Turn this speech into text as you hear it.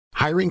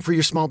Hiring for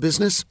your small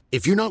business?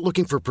 If you're not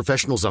looking for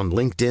professionals on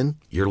LinkedIn,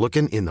 you're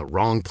looking in the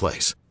wrong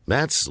place.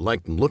 That's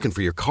like looking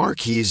for your car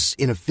keys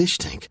in a fish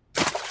tank.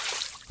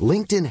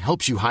 LinkedIn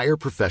helps you hire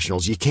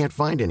professionals you can't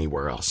find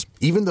anywhere else,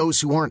 even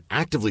those who aren't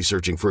actively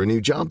searching for a new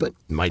job but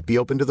might be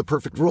open to the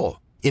perfect role.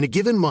 In a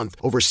given month,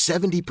 over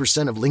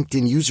 70% of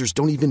LinkedIn users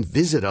don't even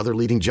visit other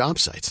leading job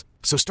sites.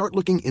 So start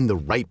looking in the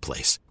right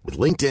place. With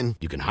LinkedIn,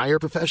 you can hire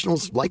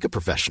professionals like a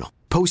professional.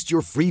 Post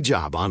your free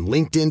job on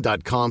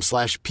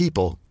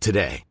linkedin.com/people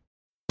today.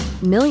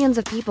 Millions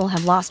of people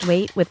have lost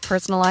weight with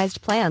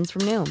personalized plans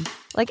from Noom.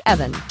 Like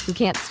Evan, who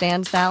can't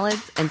stand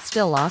salads and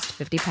still lost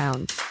 50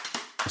 pounds.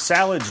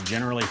 Salads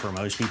generally for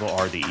most people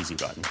are the easy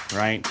button,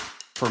 right?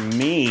 For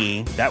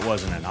me, that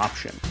wasn't an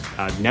option.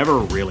 I never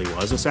really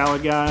was a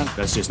salad guy.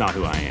 That's just not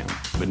who I am.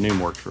 But Noom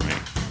worked for me.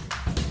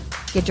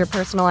 Get your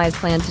personalized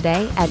plan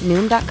today at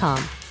Noom.com.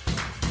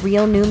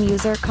 Real Noom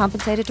user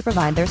compensated to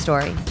provide their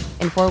story.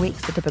 In 4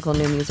 weeks, the typical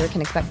Noom user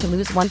can expect to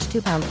lose 1 to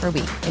 2 pounds per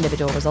week.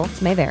 Individual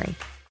results may vary.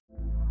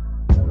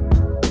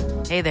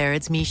 Hey there,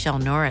 it's Michelle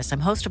Norris.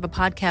 I'm host of a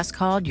podcast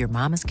called Your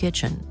Mama's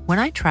Kitchen. When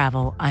I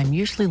travel, I'm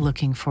usually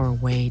looking for a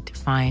way to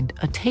find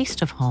a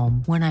taste of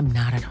home when I'm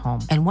not at home.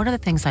 And one of the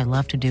things I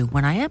love to do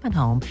when I am at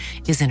home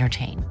is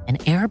entertain. And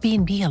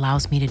Airbnb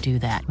allows me to do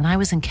that. When I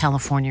was in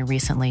California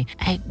recently,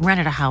 I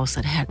rented a house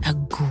that had a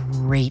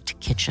great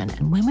kitchen.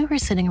 And when we were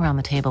sitting around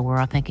the table, we're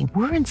all thinking,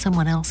 we're in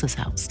someone else's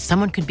house.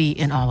 Someone could be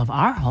in all of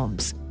our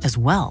homes as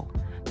well.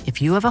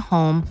 If you have a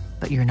home,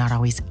 but you're not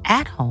always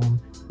at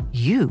home,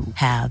 you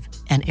have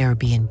an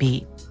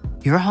Airbnb.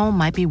 Your home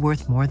might be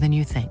worth more than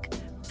you think.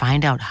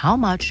 Find out how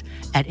much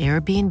at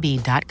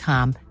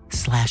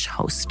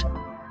airbnb.com/host.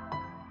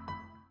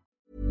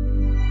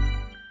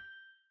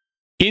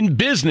 In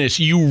business,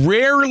 you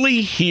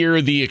rarely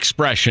hear the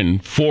expression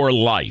for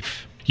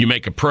life. You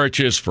make a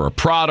purchase for a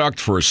product,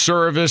 for a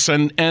service,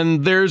 and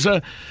there's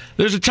a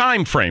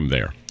time frame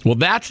there. Well,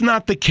 that's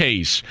not the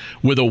case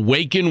with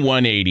Awaken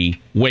 180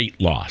 weight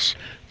loss.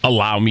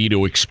 Allow me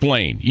to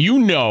explain. You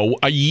know,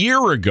 a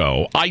year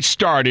ago, I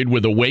started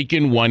with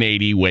Awaken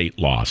 180 weight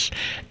loss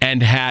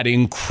and had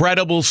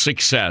incredible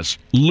success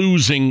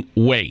losing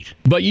weight.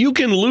 But you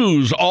can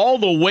lose all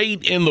the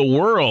weight in the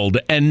world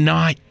and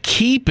not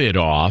keep it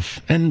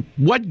off. And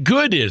what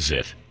good is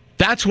it?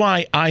 That's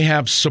why I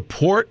have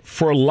support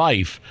for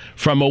life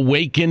from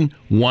Awaken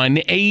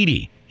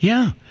 180.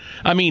 Yeah.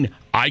 I mean,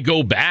 I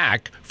go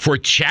back for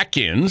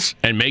check-ins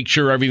and make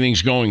sure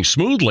everything's going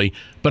smoothly.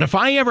 But if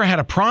I ever had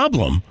a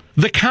problem,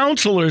 the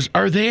counselors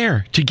are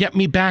there to get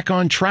me back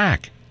on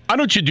track. Why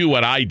don't you do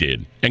what I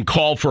did and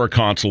call for a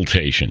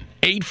consultation?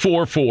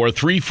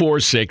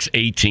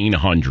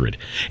 844-346-1800.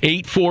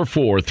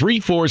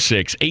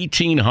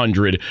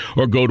 844-346-1800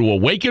 or go to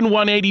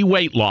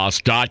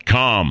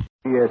awaken180weightloss.com.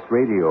 CBS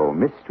Radio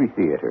Mystery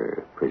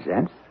Theater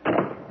presents...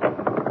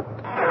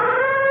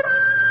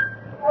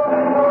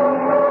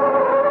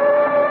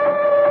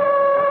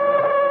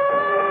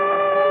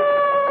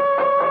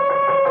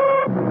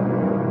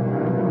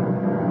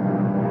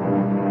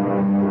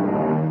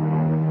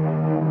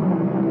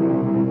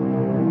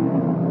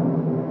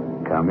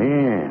 Come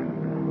in.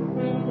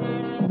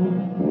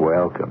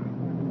 Welcome.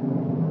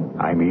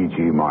 I'm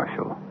E.G.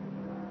 Marshall.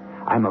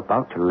 I'm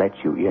about to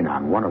let you in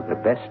on one of the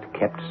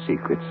best-kept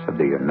secrets of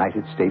the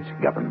United States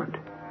government.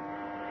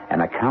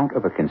 An account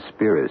of a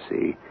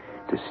conspiracy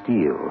to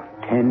steal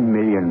 $10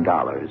 million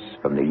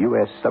from the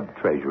U.S.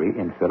 Sub-Treasury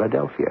in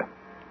Philadelphia.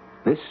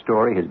 This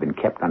story has been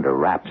kept under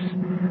wraps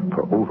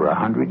for over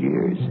 100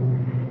 years.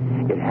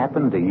 It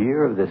happened the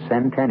year of the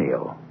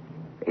centennial,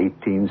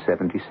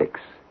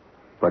 1876.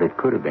 But it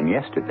could have been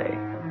yesterday.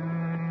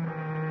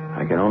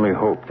 I can only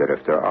hope that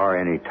if there are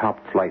any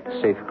top-flight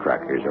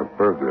safecrackers or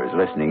burglars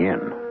listening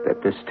in,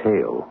 that this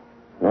tale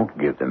won't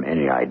give them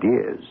any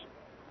ideas.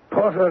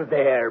 Put her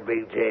there,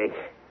 Big Jake.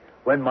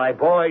 When my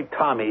boy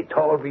Tommy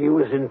told me he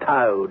was in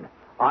town,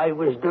 I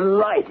was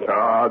delighted.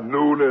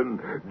 Noonan,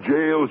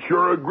 jail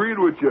sure agreed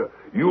with you.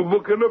 You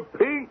looking a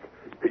pink.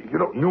 You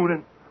know,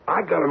 Noonan,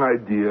 I got an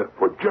idea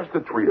for just the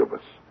three of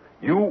us.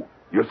 You,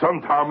 your son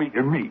Tommy,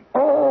 and me.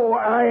 Oh,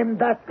 I'm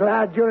that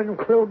glad you're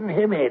including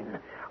him in.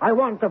 I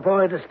want the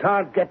boy to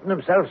start getting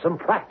himself some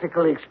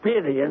practical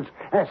experience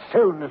as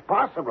soon as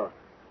possible.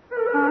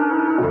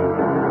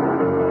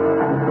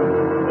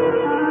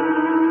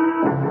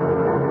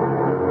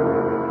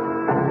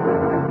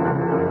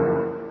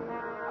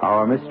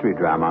 Our mystery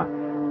drama,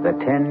 The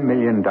 $10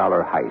 Million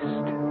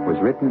Heist, was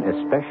written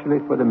especially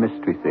for the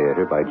Mystery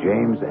Theater by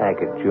James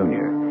Ackett,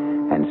 Jr.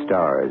 and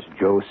stars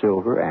Joe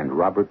Silver and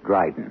Robert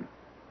Dryden.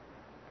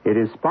 It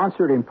is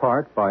sponsored in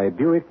part by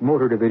Buick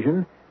Motor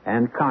Division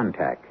and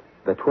Contact,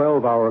 the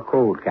 12-hour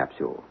cold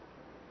capsule.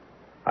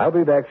 I'll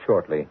be back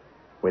shortly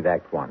with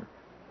Act One.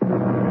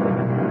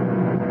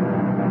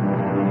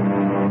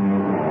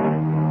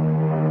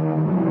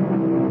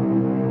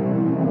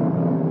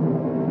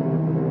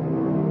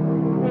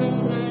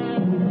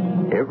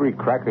 Every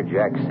Cracker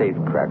Jack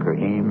safecracker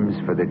aims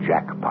for the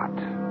jackpot.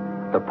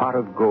 The pot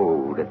of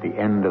gold at the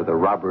end of the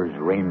robber's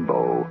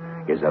rainbow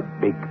is a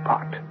big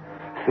pot,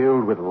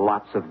 filled with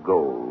lots of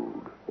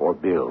gold, or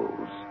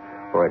bills,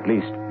 or at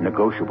least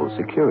negotiable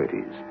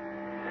securities.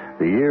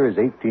 The year is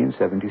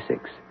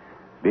 1876.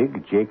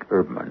 Big Jake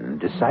Erbman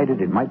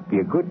decided it might be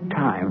a good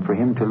time for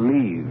him to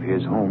leave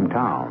his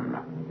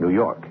hometown, New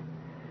York.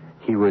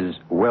 He was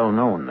well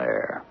known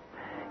there.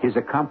 His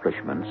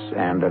accomplishments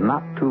and a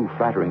not too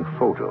flattering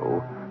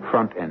photo,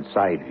 front and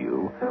side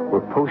view,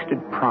 were posted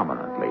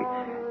prominently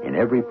in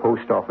every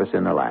post office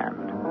in the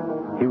land.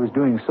 He was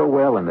doing so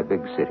well in the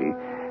big city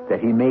that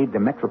he made the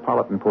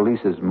Metropolitan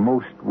Police's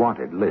most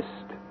wanted list.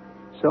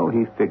 So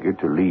he figured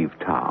to leave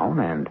town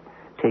and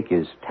take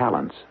his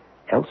talents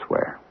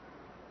elsewhere.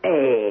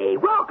 Hey,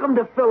 welcome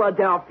to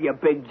Philadelphia,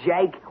 Big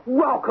Jake.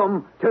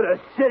 Welcome to the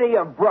city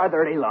of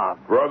brotherly love.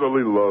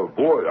 Brotherly love.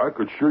 Boy, I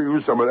could sure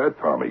use some of that,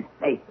 Tommy.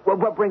 Hey,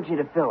 what brings you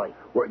to Philly?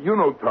 Well, you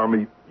know,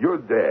 Tommy, your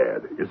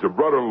dad is the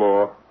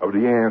brother-in-law of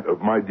the aunt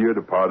of my dear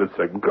departed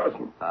second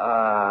cousin.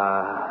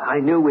 I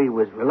knew we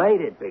was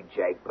related, Big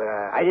Jake, but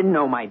I didn't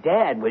know my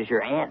dad was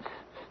your aunt's,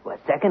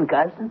 second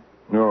cousin?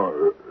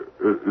 No,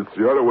 it's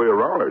the other way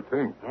around, I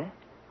think. Yeah?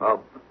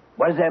 Well,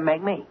 what does that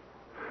make me?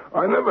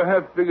 I never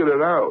had figured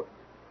it out.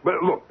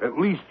 But look, at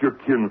least you're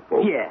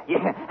kinfolk. Yeah.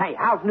 Hey,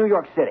 how's New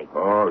York City?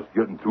 Oh, it's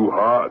getting too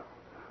hot.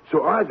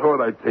 So I thought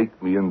I'd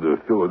take me into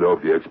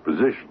Philadelphia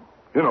Exposition.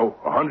 You know,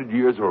 100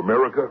 years of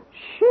America.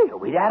 Shit, are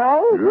we that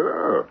old?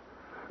 Yeah.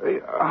 Hey,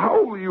 how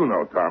old are you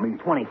now, Tommy?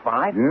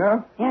 25.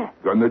 Yeah? Yeah.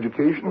 Got an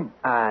education?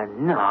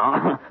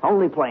 No.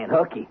 Only playing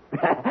hooky.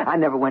 I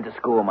never went to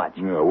school much.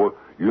 Yeah, well,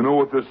 you know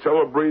what they're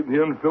celebrating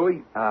here in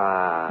Philly?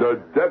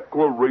 The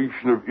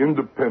Declaration of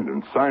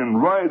Independence,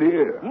 signed right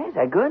here. Yeah, is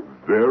that good?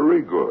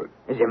 Very good.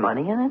 Is there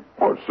money in it?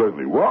 Oh, it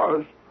certainly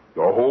was.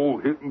 The whole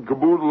hit and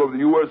caboodle of the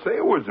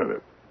USA was in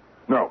it.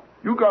 Now,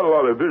 you got a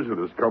lot of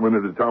visitors coming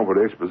into town for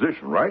the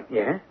exposition, right?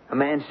 Yeah. A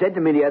man said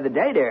to me the other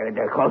day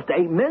they're close to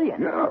 8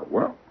 million. Yeah,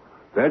 well,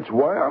 that's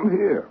why I'm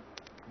here.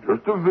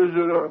 Just a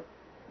visitor,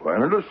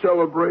 planning to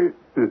celebrate.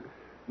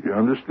 You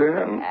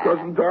understand,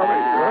 Cousin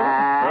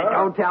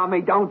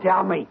Tommy? Don't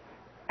tell me.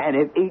 And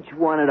if each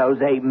one of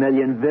those 8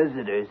 million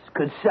visitors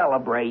could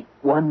celebrate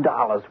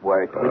 $1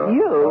 worth with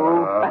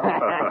you,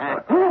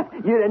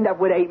 you'd end up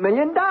with $8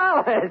 million.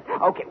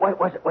 Okay,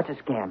 what's a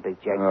scam,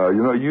 Big Jake?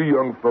 You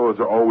young fellas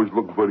are always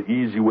looking for the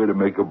easy way to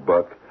make a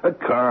buck. A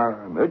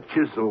con, a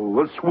chisel,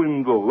 a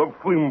swindle, a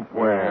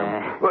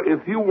flim-flam. But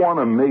if you want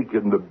to make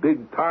it in the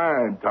big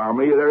time,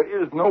 Tommy, there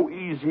is no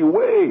easy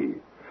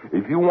way.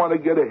 If you want to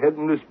get ahead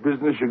in this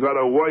business, you got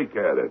to work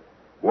at it.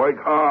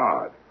 Work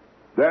hard.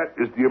 That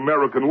is the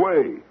American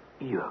way.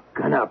 You're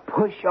gonna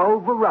push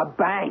over a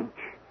bank.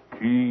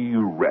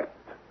 Correct.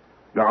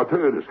 Now, I'll tell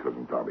you this,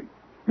 Cousin Tommy.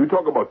 You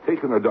talk about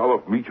taking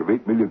 $1 from each of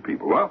 8 million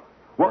people, huh?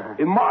 Well,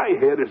 in my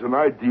head is an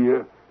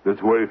idea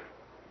that's worth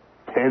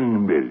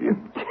 10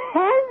 million.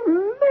 10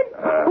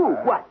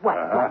 million? What?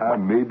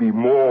 Maybe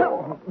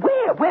more.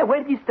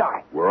 Where did you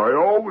start? Where I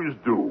always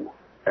do.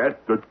 At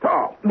the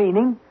top.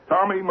 Meaning?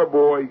 Tommy, my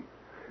boy,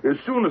 as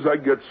soon as I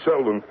get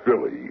settled in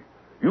Philly,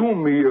 you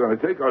and me are going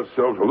to take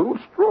ourselves a little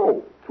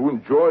stroll to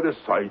enjoy the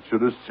sights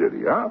of the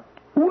city, huh?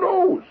 Who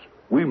knows?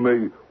 We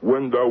may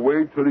wend our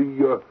way to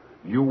the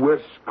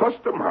U.S.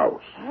 Custom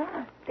House.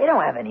 They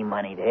don't have any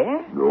money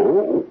there.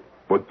 No,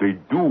 but they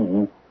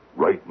do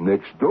right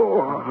next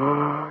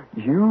door.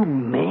 You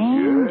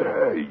mean?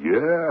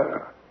 Yeah.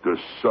 The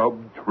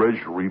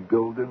Sub-Treasury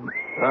Building,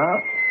 huh?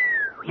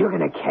 You're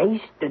going to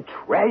case the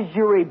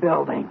Treasury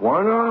Building.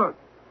 Why not?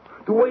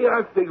 The way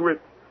I figure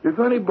it, if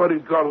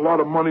anybody's got a lot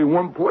of money in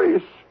one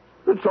place,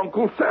 it's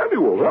Uncle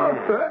Samuel,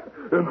 huh?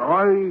 And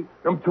I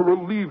am to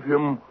relieve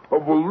him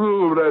of a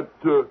little of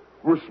that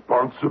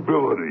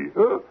responsibility.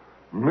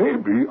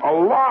 Maybe a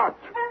lot.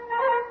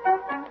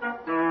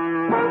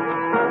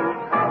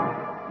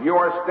 You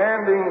are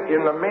standing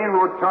in the main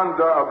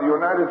rotunda of the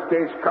United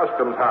States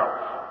Customs House.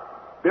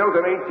 Built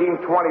in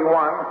 1821,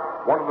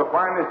 one of the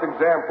finest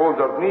examples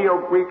of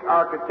Neo-Greek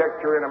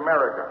architecture in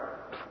America.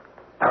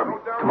 Tommy,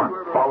 come on,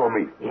 follow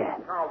me. Yeah.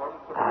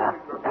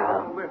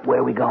 Where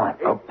are we going?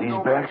 Up these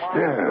back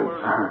stairs.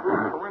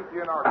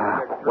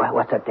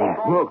 What's up there?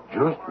 Look,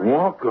 just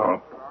walk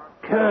up.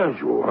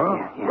 Casual, huh?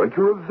 Yeah. Like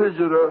you're a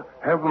visitor,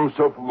 have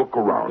himself a look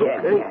around,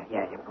 okay?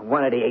 Yeah.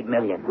 One of the 8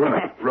 million.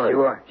 Right.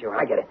 Sure,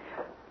 I get it.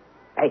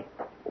 Hey,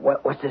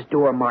 what's this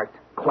door marked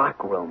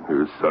clock room?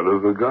 Here's son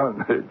of a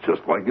gun,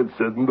 just like it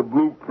said in the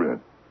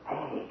blueprint.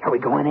 Hey, are we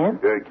going in?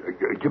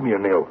 Give me a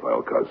nail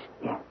file, cuz.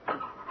 Yeah.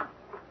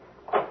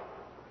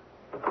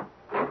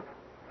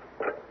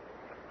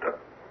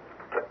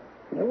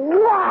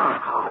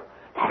 Wow!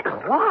 That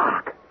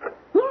clock!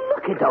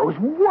 Look at those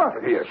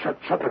words. Here, shut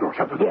the door.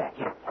 Yeah.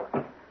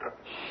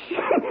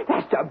 Shit,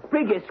 that's the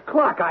biggest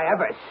clock I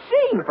ever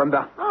seen from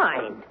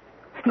behind.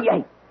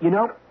 Hey,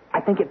 I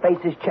think it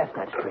faces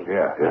Chestnut Street.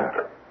 Yeah.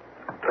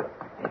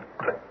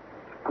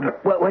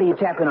 What are you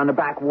tapping on the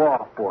back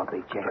wall for,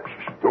 Big Jake?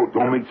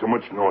 Don't make so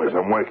much noise.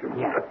 I'm working.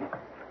 Yeah.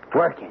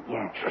 Working,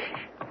 yeah.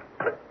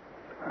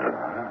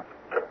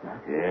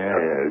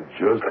 Yeah,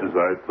 just as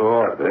I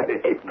thought.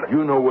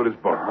 You know what is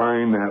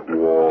behind that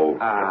wall?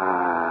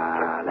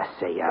 let's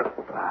see,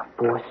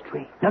 4th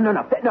Street. No,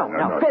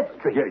 5th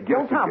Street.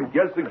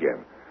 Guess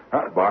again.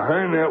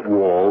 Behind that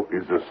wall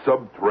is a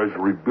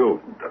sub-treasury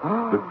building.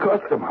 The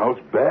custom house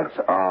backs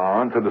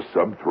on to the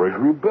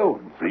sub-treasury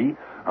building, see?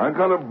 I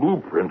got a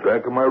blueprint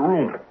back in my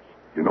room.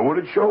 You know what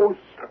it shows?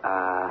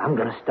 I'm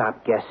going to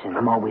stop guessing.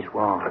 I'm always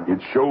wrong.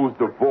 It shows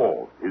the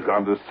vault is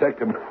on the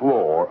 2nd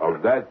floor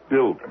of that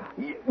building.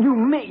 You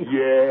mean?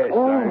 Yes,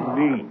 I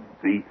mean.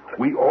 See,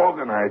 we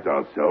organize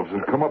ourselves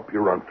and come up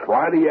here on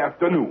Friday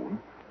afternoon,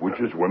 which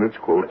is when it's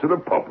closed to the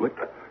public.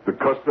 The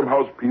custom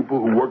house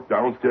people who work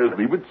downstairs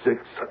leave at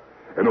 6.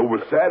 And over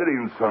Saturday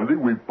and Sunday,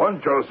 we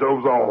punch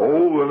ourselves a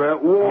hole in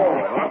that wall.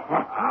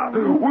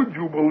 Would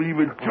you believe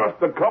it?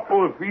 Just a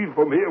couple of feet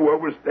from here where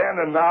we're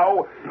standing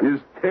now is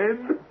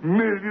 $10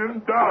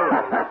 million.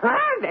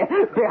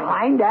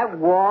 Behind that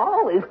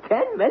wall is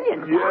 $10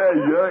 million.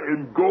 Yeah,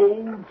 in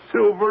gold,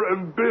 silver,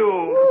 and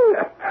bills.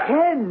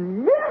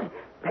 10 million?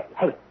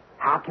 Hey,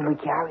 how can we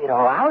carry it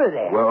all out of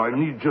there? Well, I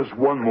need just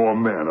one more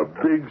man. A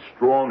big,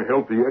 strong,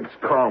 healthy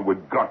ex-con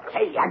with guts.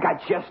 Hey, I got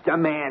just a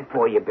man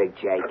for you, Big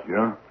Jake.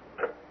 Yeah?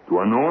 Do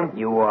I know him?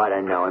 You ought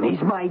to know him.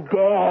 He's my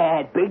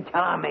dad, Big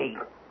Tommy.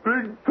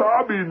 Big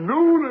Tommy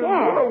Noonan?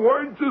 Yeah. Well,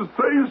 why didn't you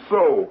say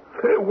so?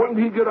 Hey, when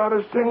did he get out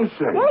of Sing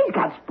Sing? Yeah, he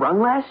got sprung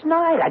last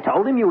night. I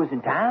told him you was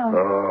in town.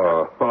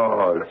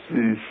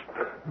 Sheesh.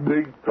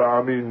 Big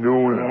Tommy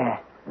Noonan. Yeah.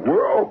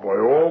 Well, by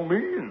all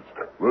means,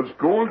 let's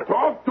go and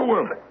talk to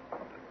him.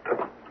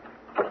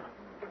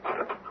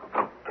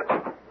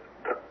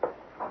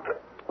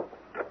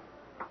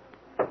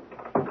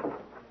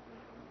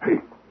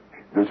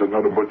 There's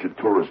another bunch of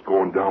tourists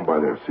going down by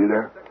there. See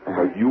that?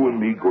 Now, you and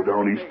me go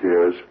down these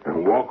stairs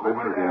and walk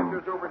over to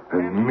them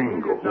and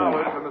mingle.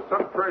 Dollars in the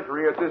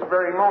sub-treasury at this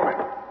very moment.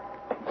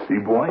 See,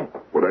 boy?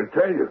 What'd I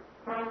tell you?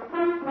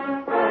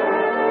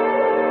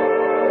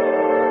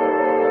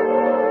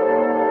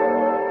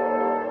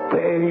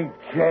 Big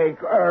Jake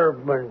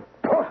Erdman,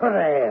 put her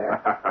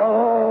there.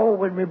 Oh,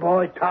 when my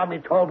boy Tommy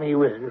told me he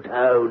was in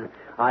town,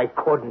 I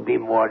couldn't be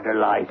more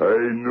delighted. Hey,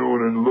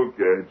 Noonan, look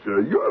at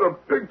you. You're a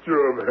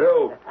picture of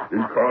health.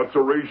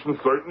 Incarceration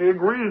certainly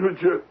agrees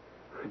with you.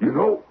 You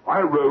know, I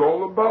read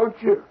all about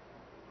you.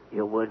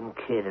 You wouldn't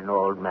kid an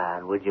old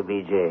man, would you,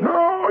 BJ?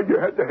 No, you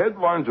had the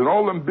headlines in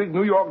all them big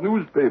New York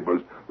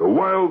newspapers. The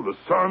World, the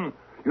Sun.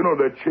 You know,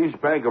 that Chase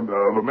Bank of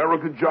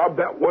America job,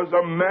 that was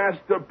a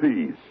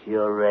masterpiece.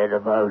 You read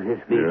about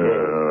it, BJ?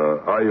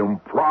 Yeah, I am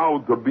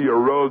proud to be a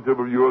relative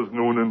of yours,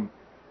 Noonan.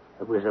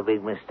 It was a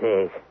big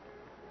mistake.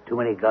 Too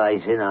many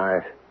guys in on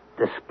it.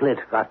 The split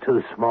got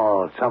too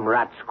small. Some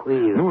rat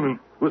squealed. Noonan,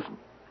 listen.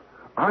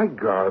 I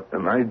got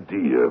an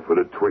idea for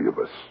the three of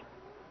us.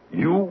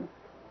 You,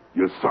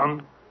 your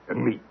son,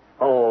 and me.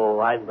 Oh,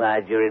 I'm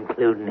glad you're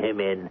including him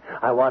in.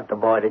 I want the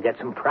boy to get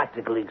some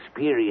practical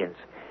experience.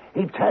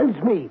 He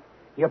tells me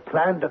you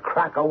plan to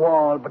crack a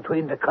wall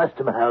between the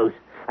custom house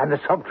and the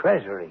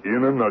sub-treasury.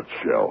 In a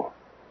nutshell.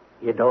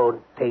 You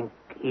don't think,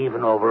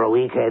 even over a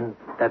weekend,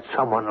 that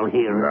someone will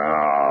hear it?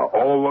 Nah,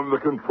 all under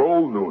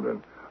control,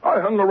 Noonan. I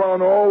hung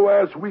around all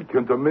last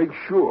weekend to make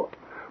sure.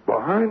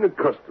 Behind the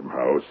custom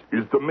house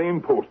is the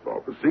main post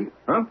office, see?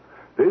 Huh?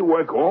 They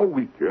work all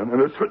weekend, and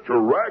there's such a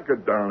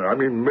racket down there. I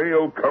mean,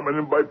 mail coming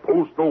in by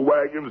postal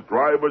wagons,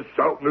 drivers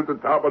shouting at the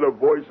top of their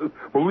voices.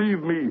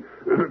 Believe me,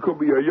 there could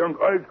be a young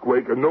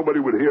earthquake and nobody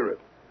would hear it.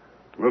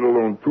 Let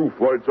alone 2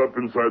 flights up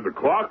inside the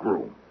clock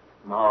room.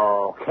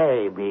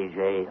 Okay,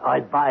 BJ,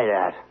 I'd buy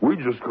that. We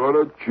just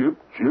gotta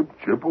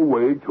chip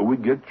away till we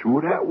get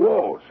through that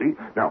wall, see?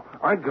 Now,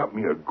 I got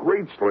me a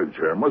great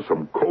sledgehammer,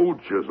 some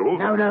cold chisels...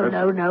 No,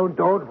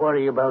 don't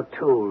worry about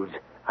tools.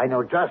 I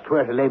know just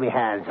where to lay me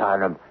hands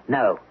on them.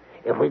 Now,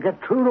 if we get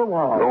through the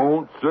wall...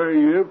 Don't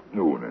say if,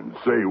 Noonan.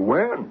 Say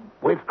when.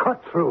 We've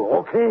cut through,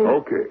 okay?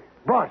 Okay.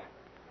 But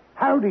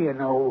how do you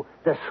know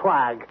the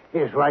swag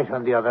is right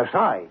on the other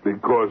side?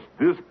 Because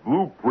this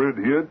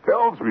blueprint here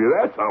tells me.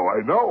 That's how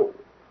I know.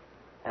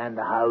 And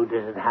how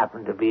does it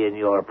happen to be in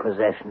your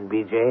possession,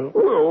 BJ?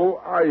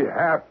 Well, I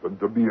happen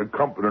to be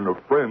accompanying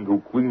a friend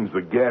who cleans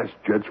the gas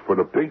jets for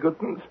the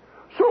Pinkertons.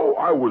 So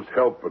I was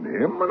helping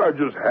him, and I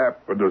just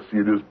happened to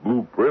see this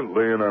blueprint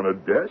laying on a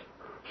desk.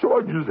 So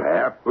I just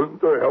happened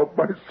to help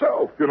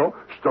myself, you know.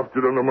 Stuffed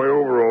it under my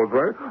overalls,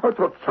 right? I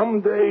thought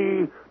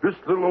someday this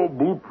little old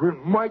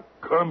blueprint might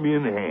come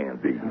in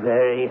handy.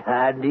 Very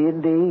handy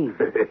indeed.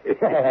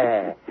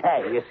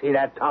 Hey, you see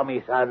that,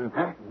 Tommy, son?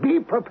 Be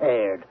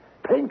prepared.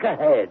 Think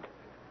ahead.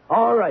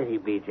 All righty,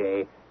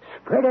 BJ.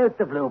 Spread out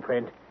the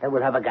blueprint, and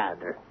we'll have a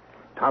gander.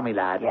 Tommy,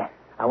 lad. Yeah.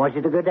 I want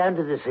you to go down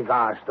to the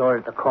cigar store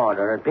at the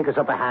corner and pick us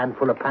up a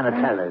handful of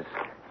panatellas.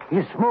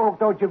 You smoke,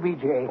 don't you,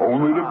 BJ?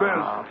 Only the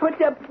best. But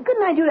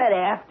couldn't I do that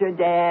after,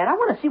 Dad? I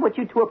want to see what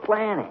you two are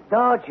planning.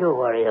 Don't you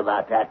worry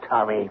about that,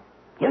 Tommy.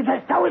 You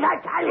just do as I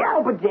tell you.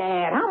 Oh, but,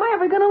 Dad, how am I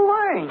ever going to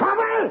learn?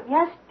 Tommy!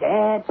 Yes,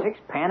 Dad. 6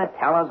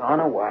 panatellas on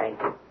the way.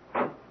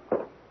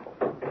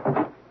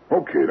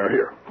 Okay, now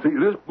here. See,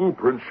 this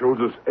blueprint shows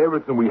us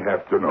everything we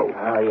have to know.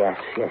 Oh, yes,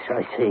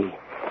 I see.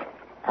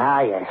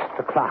 Ah, yes,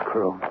 the clock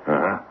room.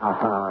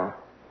 Uh-huh.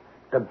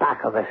 The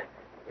back of it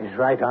is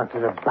right onto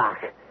the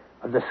back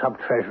of the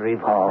sub-treasury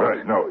vault.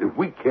 Right. Now, if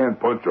we can't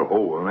punch a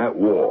hole in that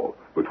wall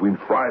between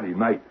Friday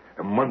night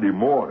and Monday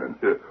morning,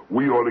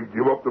 we ought to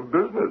give up the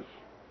business.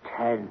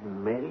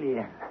 10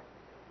 million.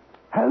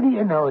 How do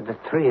you know the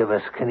three of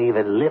us can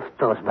even lift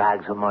those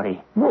bags of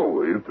money?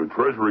 Well, if the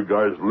Treasury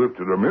guys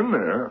lifted them in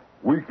there,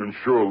 we can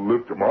sure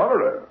lift them out of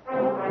there.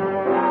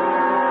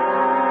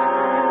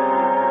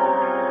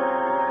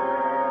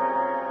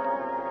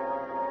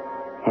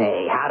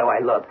 Hey, how do I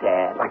look,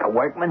 Dad? Like a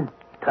workman?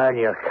 Turn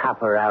your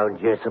cap around.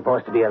 You're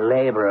supposed to be a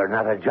laborer,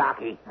 not a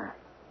jockey.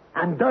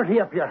 And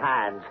dirty up your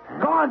hands.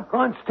 Go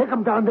on, stick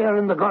them down there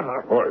in the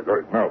gutter. All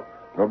right.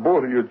 Now,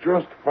 both of you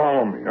just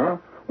follow me, huh?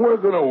 We're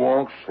going to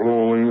walk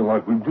slowly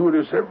like we do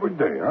this every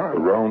day, huh?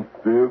 Around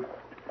Fifth,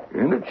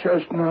 in the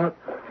Chestnut,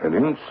 and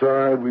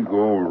inside we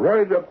go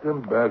right up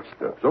them back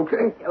steps,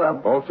 okay?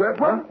 All set,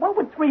 huh? What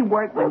would three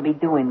workmen be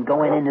doing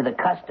going into the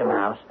custom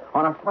house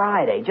on a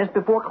Friday just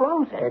before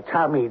closing?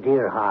 Tommy,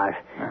 dearheart,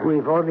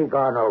 we've only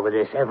gone over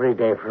this every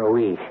day for a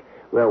week.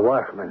 We're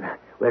workmen.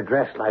 We're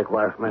dressed like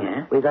workmen.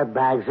 Yeah? We got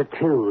bags of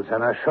tools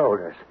on our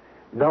shoulders.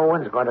 No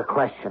one's going to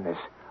question us.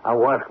 A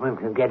workman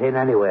can get in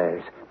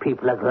anywheres.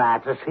 People are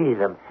glad to see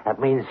them. That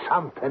means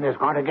something is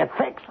going to get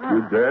fixed.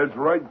 Your dad's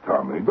right,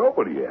 Tommy.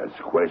 Nobody asks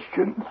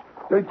questions.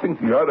 They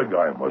think the other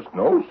guy must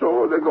know,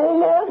 so they go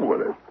along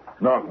with it.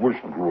 Not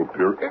wishing to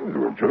appear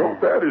ignorant, you know.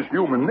 That is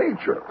human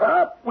nature.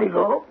 Up we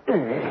go.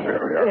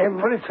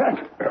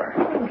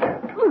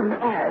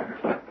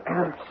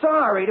 I'm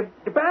sorry,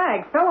 the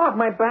bag fell off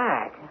my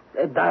back.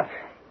 That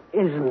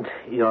isn't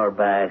your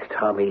bag,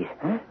 Tommy.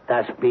 Huh?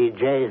 That's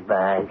BJ's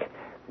bag.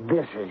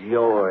 This is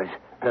yours,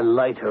 the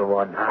lighter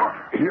one.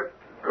 Here.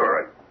 All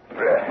right.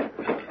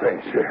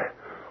 Thanks.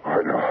 All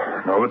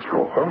right, now let's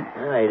go, huh?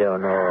 I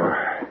don't know.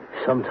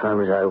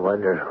 Sometimes I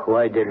wonder,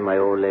 why didn't my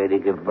old lady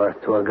give birth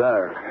to a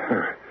girl?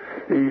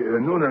 Hey,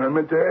 Noonan, I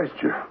meant to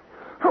ask you,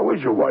 how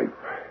is your wife?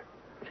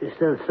 She's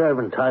still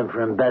serving time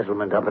for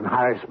embezzlement up in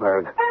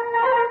Harrisburg.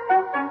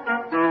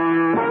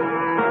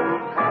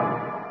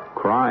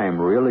 Crime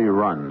really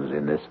runs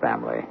in this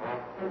family.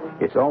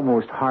 It's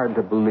almost hard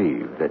to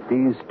believe that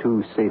these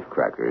two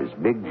safecrackers,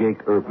 Big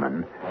Jake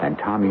Erdman and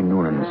Tommy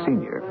Noonan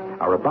Sr.,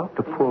 are about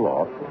to pull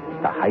off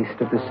the heist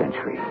of the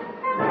century.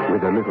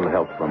 With a little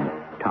help from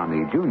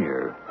Tommy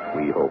Jr.,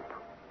 we hope.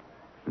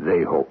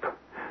 They hope.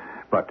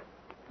 But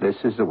this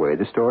is the way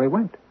the story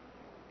went,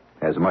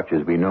 as much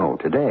as we know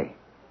today.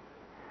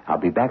 I'll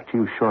be back to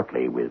you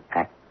shortly with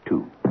Act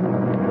 2.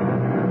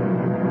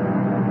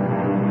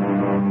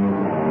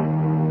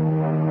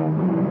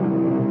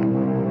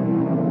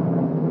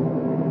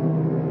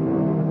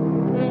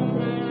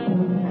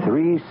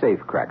 Three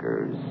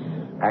safecrackers,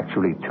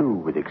 actually two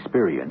with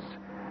experience.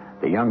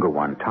 The younger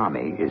one,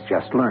 Tommy, is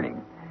just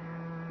learning.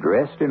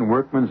 Dressed in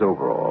workman's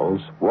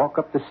overalls, walk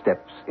up the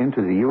steps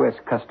into the U.S.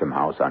 Custom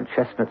House on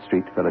Chestnut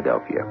Street,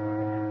 Philadelphia.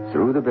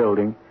 Through the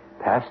building,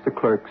 past the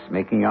clerks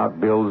making out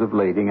bills of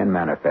lading and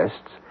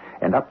manifests,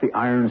 and up the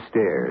iron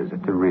stairs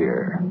at the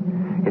rear.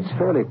 It's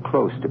fairly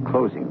close to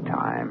closing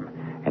time,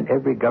 and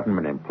every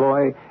government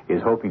employee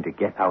is hoping to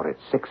get out at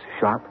 6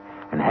 sharp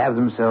and have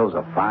themselves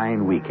a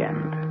fine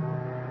weekend.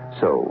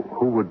 So,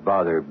 who would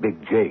bother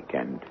Big Jake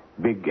and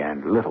Big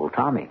and Little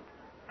Tommy?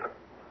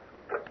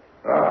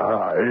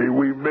 Hey,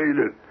 we made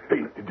it.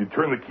 Hey, did you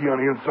turn the key on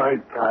the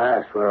inside?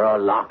 Yes, we're all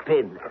locked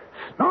in.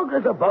 Snug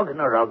as a bug in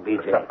a rug,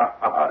 BJ.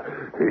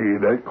 Hey,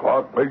 that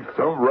clock makes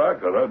some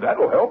racket. Huh?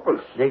 That'll help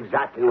us.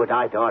 Exactly what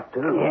I thought,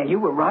 too. Yeah, you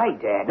were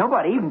right, Dad.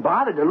 Nobody even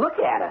bothered to look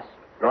at us.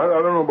 I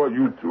don't know about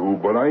you two,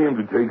 but I aim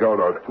to take out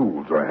our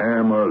tools. The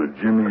hammer, the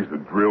jimmies, the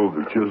drills,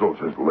 the chisels.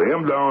 Just lay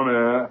them down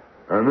there,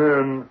 and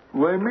then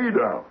lay me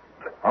down.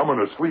 I'm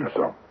going to sleep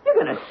some. You're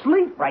going to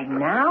sleep right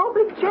now,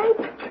 Big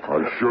Jake?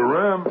 I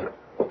sure am.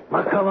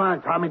 Well, come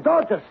on, Tommy.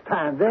 Don't just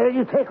stand there.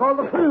 You take all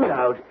the food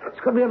out. It's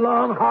going to be a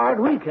long, hard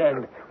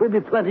weekend. We'll be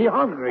plenty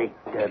hungry.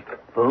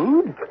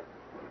 Food?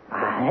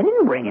 I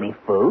didn't bring any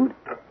food.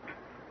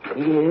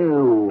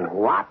 You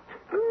what?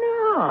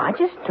 No, I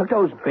just took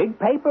those big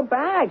paper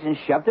bags and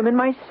shoved them in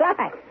my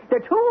sack. They're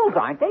tools,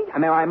 aren't they?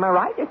 Am I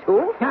right? They're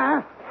tools?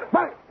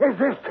 What is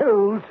this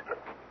tools?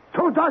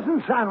 2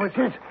 dozen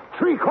sandwiches,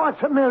 3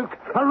 quarts of milk,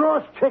 a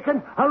roast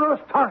chicken, a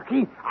roast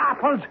turkey,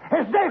 apples.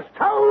 Is this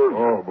tools?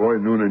 Oh, boy,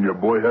 Noonan, your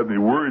boy had me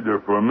worried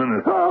there for a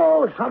minute.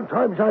 Oh,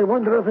 sometimes I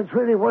wonder if it's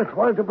really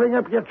worthwhile to bring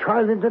up your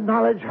child into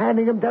knowledge,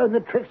 handing him down the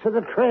tricks of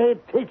the trade,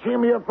 teaching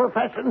him your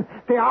profession.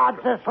 The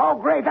odds are so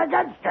great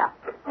against you.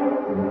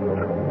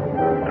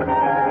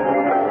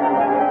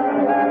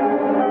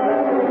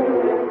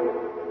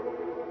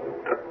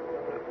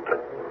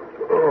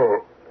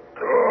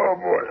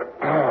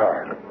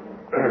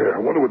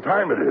 I wonder what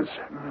time it is.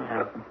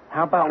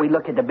 How about we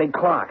look at the big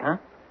clock, huh?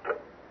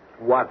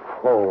 What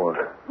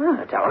for?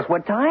 Tell us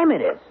what time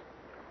it is.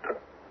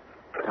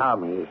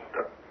 Tommy,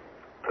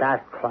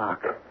 that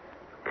clock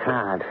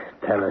can't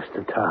tell us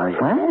the time.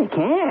 Well, it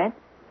can't.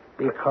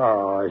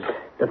 Because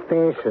the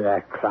face of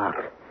that clock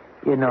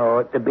You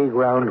know, the big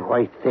round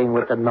white thing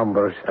with the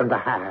numbers and the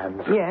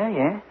hands.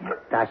 Yeah.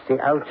 That's the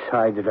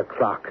outside of the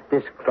clock,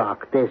 this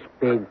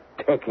big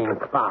ticking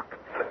clock.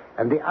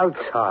 And the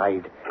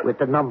outside with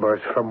the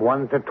numbers from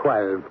 1 to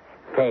 12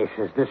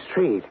 faces the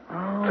street.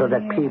 So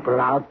that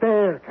people out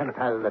there can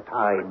tell the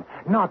time,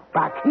 not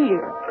back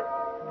here.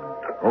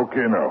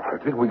 Okay, now, I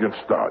think we can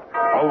start.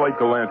 I'll light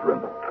the lantern.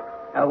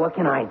 What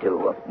can I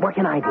do? What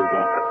can I do,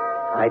 then?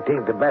 I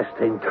think the best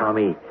thing,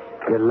 Tommy,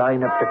 you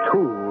line up the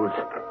tools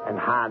and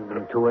hand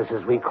them to us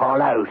as we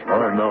call out.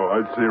 Oh, no,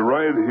 I'd say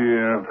right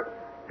here,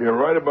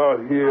 right about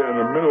here in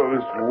the middle of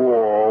this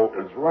wall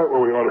is right where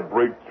we ought to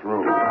break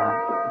through.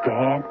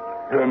 Dad?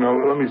 Yeah, now,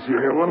 let me see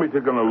here. Let me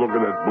take a look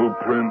at that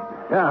blueprint.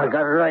 Yeah, I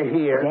got it right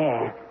here.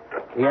 Dad?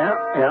 Yeah,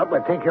 I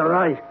think you're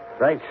right.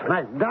 Right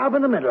smack dab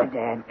in the middle.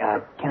 Dad,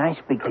 can I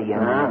speak to you?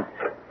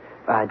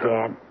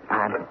 Dad,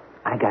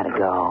 I gotta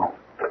go.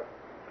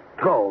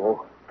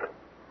 Go?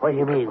 What do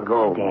you mean,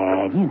 go?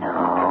 Dad, you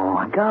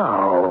know, go.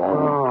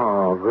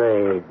 Oh,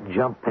 great.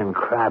 Jumping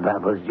crab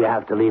apples. You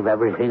have to leave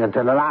everything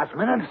until the last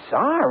minute?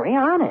 Sorry,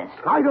 honest.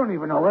 I don't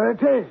even know where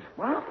it is.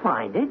 Well, I'll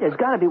find it. There's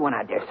got to be one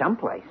out there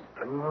someplace.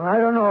 I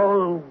don't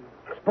know.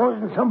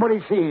 Supposing somebody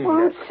sees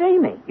Well, you. see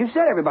me. You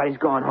said everybody's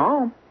going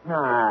home.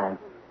 Nah,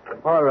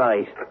 all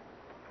right.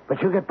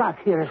 But you get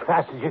back here as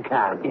fast as you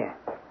can. Yeah.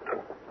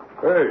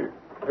 Hey,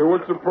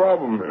 what's the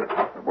problem here?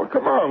 Well,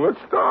 come on, let's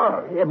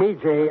start. Yeah,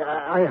 BJ,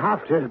 I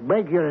have to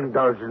beg your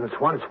indulgence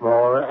once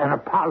more and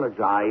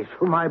apologize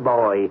for my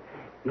boy.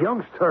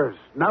 Youngsters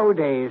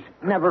nowadays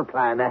never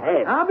plan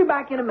ahead. I'll be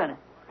back in a minute.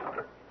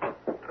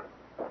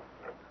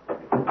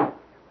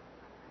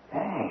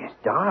 Hey, it's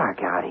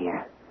dark out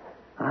here.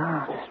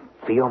 I'll just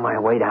feel my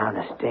way down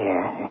the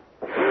stairs.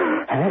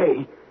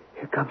 Hey,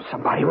 here comes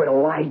somebody with a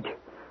light.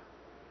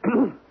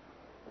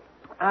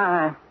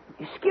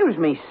 Excuse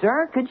me,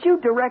 sir. Could you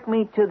direct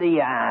me to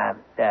the,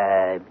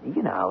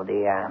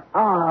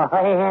 Oh,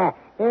 yeah.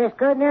 Just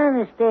go down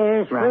the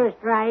stairs, Right. first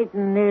right,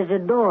 and there's a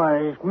door.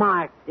 It's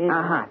marked.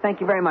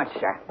 Thank you very much,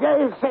 sir.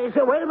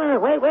 So wait a minute.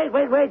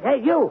 Wait.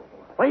 Hey, you.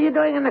 What are you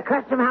doing in the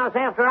custom house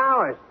after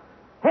hours?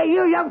 Hey,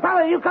 you young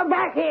fella, you come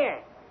back here.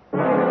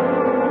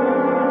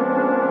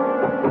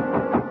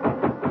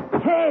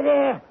 Hey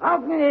there,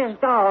 open this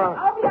door.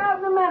 I'll be out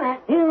in a minute.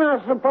 You're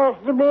not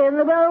supposed to be in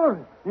the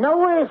building.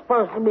 Nobody's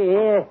supposed to be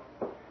here.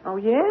 Oh,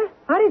 yeah?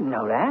 I didn't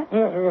know that.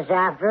 It's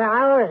after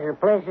hours. The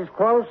place is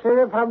closed to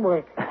the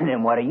public.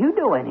 Then what are you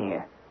doing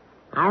here?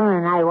 I'm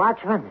a night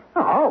watchman.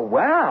 Oh,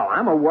 well,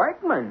 I'm a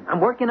workman. I'm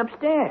working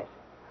upstairs.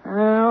 I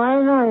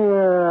know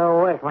you're a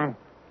workman.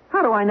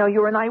 How do I know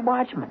you're a night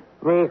watchman?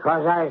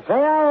 Because I say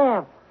I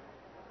am.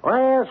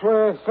 Why else would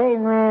a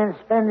sane man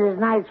spend his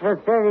nights for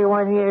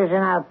 31 years in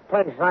a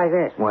place like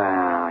this?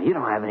 Well, you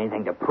don't have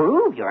anything to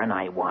prove you're a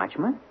night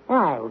watchman.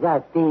 I've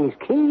got these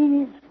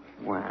keys,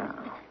 Well.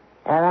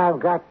 and I've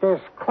got this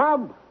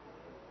club.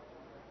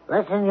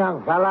 Listen,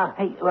 young fella.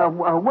 Hey,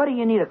 what do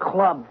you need a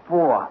club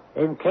for?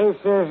 In case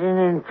there's an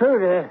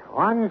intruder,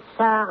 one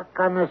sock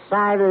on the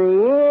side of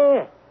the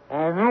ear,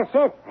 and that's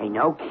it. Hey,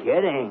 no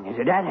kidding. Is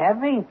it that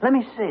heavy? Let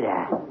me see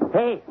that.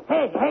 Hey.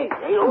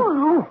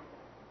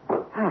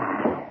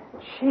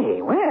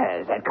 Gee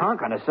whiz, that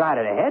conch on the side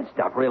of the head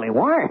stuff really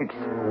works.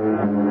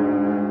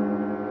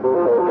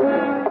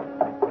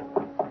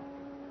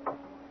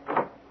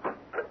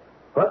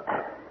 What?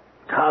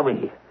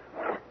 Tommy,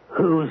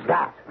 who's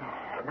that?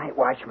 Night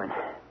watchman.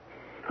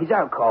 He's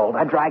out cold.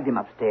 I dragged him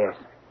upstairs.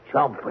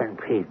 Jumping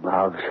Pete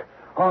Boggs.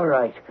 All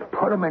right,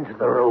 put him into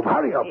the room.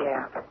 Hurry up.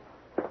 Yeah.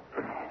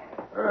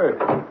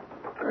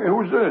 Hey,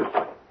 who's this?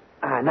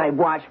 Night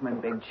watchman,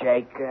 Big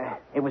Jake.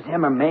 It was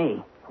him or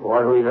me.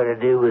 What are we going to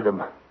do with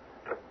him?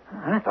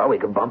 I thought we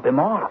could bump him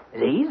off.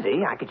 It's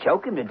easy. I could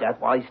choke him to death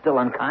while he's still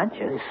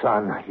unconscious.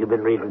 Son, you've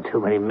been reading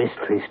too many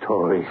mystery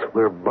stories.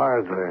 We're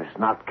burglars,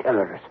 not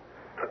killers.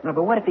 No,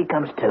 but what if he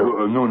comes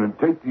to? Noonan,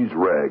 take these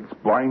rags,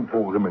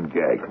 blindfold him, and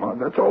gag him. Huh?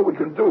 That's all we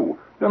can do.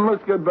 Then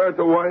let's get back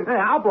to life.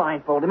 Yeah, I'll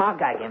blindfold him. I'll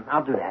gag him.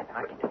 I'll do that.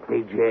 I can do it.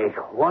 Hey, Jake,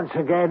 once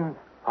again,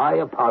 I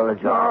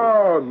apologize.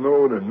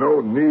 No, there's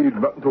no need,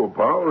 nothing to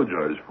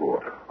apologize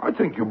for. I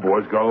think you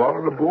boys got a lot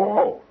on the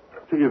ball.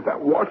 See, if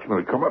that watchman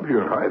had come up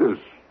here and hide us,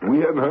 we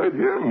hadn't heard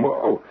him,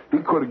 well, he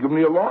could have given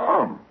the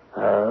alarm.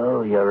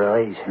 Oh, you're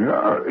right.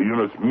 Yeah,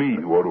 it's me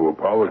who ought to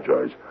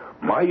apologize.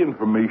 My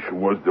information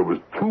was there was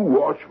 2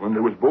 watchmen. They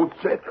was both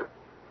sick.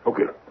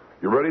 Okay,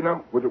 you ready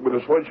now with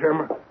a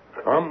sledgehammer?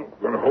 I'm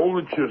going to hold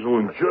the chisel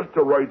in just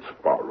the right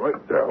spot, right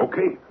there.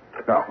 Okay,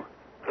 now,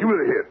 give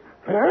it a hit.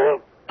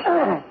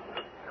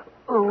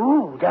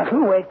 Ooh,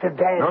 doesn't wake the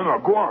dead. No,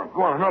 go on,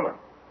 another.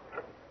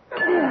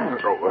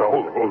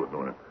 Hold it,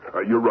 Noonan.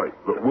 You're right.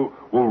 Look,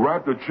 we'll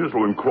wrap the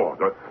chisel in cloth.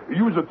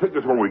 Use the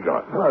thickest one we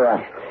got. All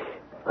right.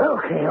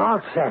 Okay,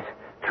 all set.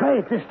 Try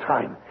it this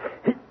time.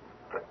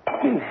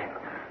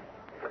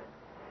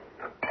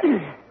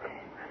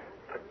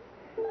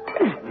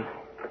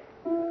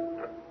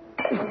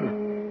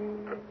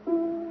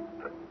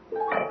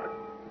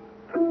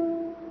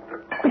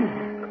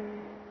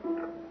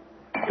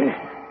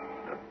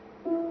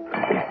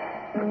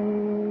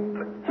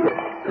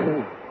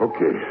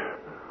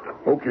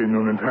 Okay,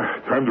 Noonan.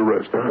 Time to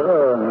rest, huh?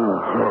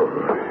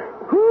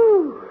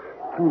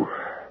 Whew.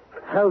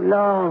 How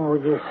long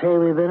would you say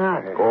we've been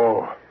at it?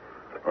 Oh,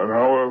 an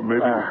hour,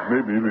 maybe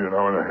an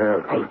hour and a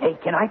half. Hey,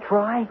 can I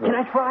try? Can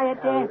I try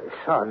it, Dad?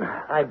 Son,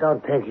 I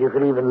don't think you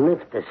could even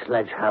lift the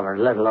sledgehammer,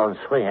 let alone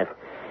swing it.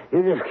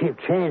 You just keep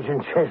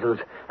changing chisels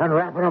and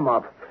wrapping them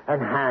up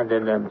and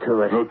handing them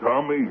to us. No,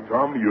 Tommy,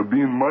 you're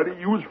being mighty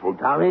useful.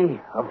 Tommy,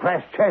 a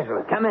fresh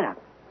chisel. Come in.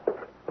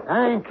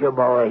 Thank you,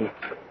 boy.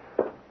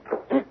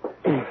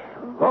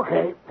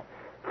 Okay.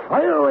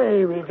 Fire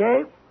away,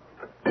 BJ.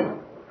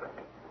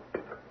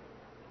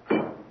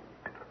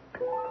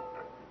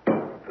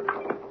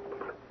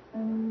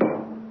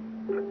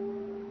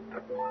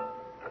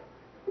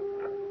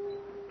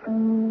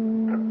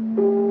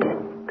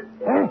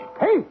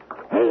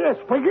 Hey,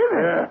 it's beginning.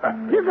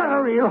 Yeah. You got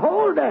a real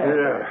hole there.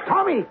 Yeah.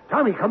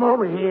 Tommy, come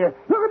over here.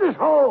 Look at this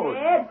hole.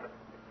 Dad?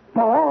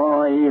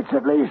 Boy, it's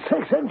at least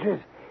 6 inches.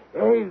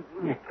 Hey,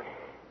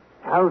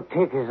 how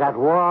thick is that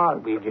wall,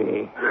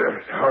 BJ?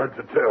 It's hard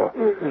to tell.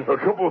 A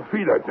couple of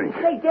feet, I think.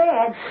 Hey,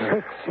 Dad.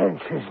 6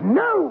 inches.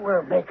 Now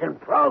we're making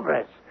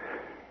progress.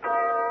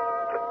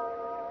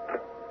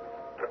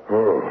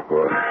 Oh,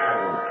 boy.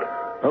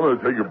 I'm going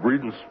to take a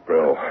breathing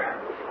spell.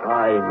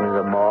 5 in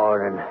the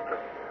morning.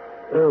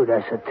 Oh,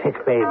 that's a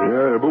thick baby.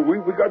 Yeah, but we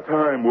got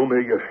time. We'll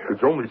make it.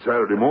 It's only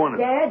Saturday morning.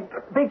 Dad,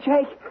 Big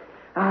Jake,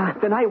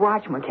 the night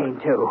watchman came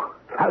too.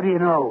 How do you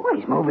know? Well,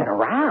 he's moving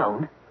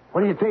around.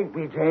 What do you think,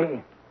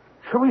 BJ?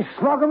 Shall we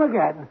slug him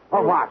again,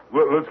 or what?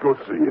 Let's go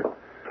see you.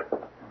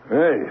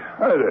 Hey,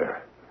 hi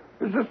there.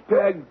 Is this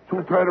tag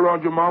too tight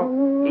around your mouth?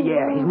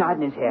 Yeah, he's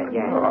nodding his head,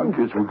 yeah. I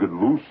guess we could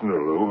loosen it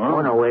a little, huh?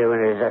 Oh, no, wait a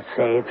minute. Is that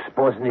safe?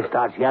 Supposing he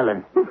starts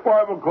yelling.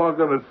 5 o'clock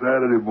on a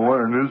Saturday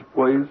morning in this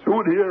place.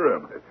 Who'd hear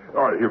him?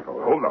 All right, here,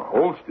 fella.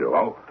 Hold still.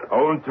 I'll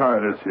untie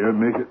this here.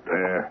 Make it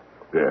there.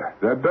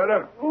 That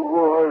better?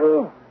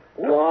 Water.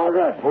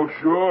 Oh,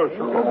 sure.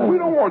 We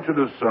don't want you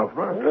to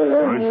suffer.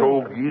 Nice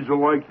old geezer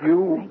like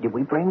you. Did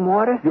we bring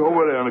water? You're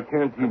over there in the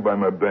canteen by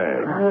my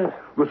bag.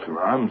 Listen,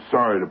 I'm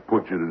sorry to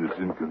put you to this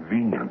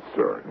inconvenience,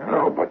 sir.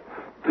 But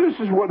this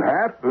is what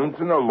happens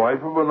in the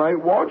life of a night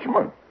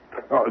watchman.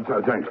 Oh,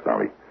 thanks,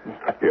 Tommy.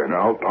 Here,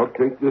 now, I'll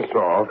take this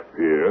off.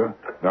 Here.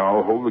 Now,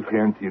 I'll hold the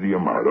canteen to your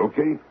mouth,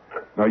 okay?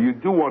 Now, you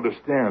do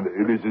understand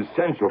it is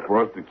essential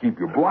for us to keep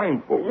you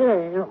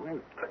blindfolded.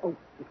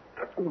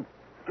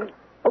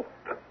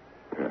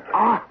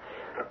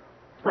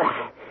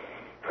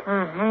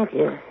 Thank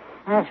you.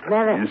 That's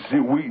better. You see,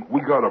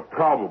 we got a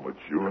problem with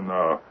you, and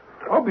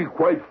I'll be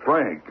quite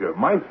frank.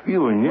 My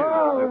feeling is...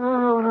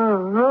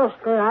 No,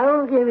 sir. I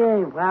don't give you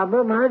any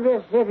problem. I'll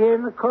just sit here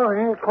in the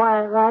corner,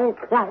 quiet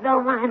like. I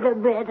don't mind a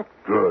bit.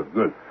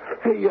 Good.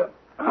 Hey,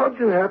 how'd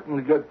you happen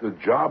to get the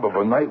job of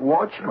a night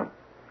watchman?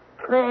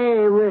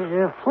 It was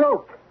a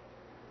fluke.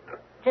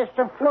 Just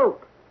a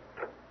fluke.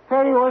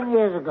 31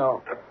 years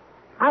ago.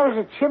 I was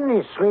a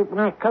chimney sweep,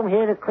 and I come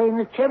here to clean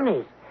the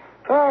chimneys.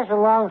 That's a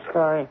long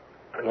story.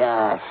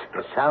 Yes,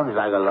 it sounds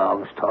like a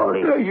long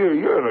story. Yeah,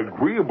 you're an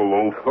agreeable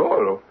old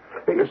fellow.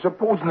 Hey,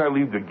 supposing I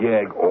leave the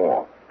gag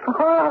off.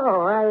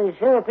 Oh, I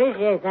sure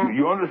appreciate that.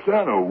 You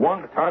understand?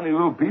 One tiny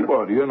little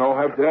Peabody, and I'll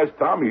have to ask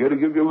Tommy here to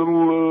give you a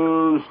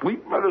little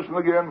sleep medicine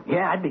again.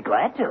 Yeah, I'd be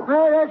glad to.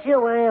 Oh, don't you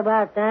worry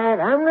about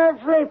that. I'm not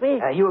sleepy.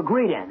 You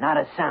agree then, not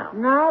a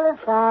sound. Not a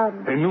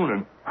sound. Hey,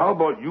 Noonan, how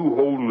about you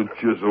holding the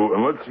chisel,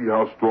 and let's see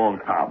how strong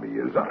Tommy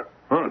is, huh?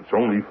 It's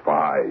only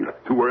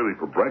 5. Too early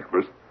for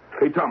breakfast.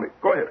 Hey, Tommy,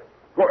 go ahead.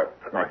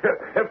 Now,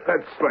 heft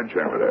that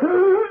sledgehammer there.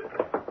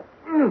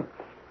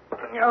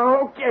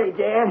 Okay,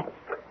 Dad.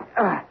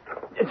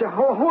 It's a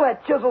hold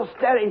that chisel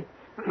steady.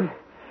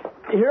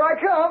 Here I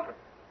come.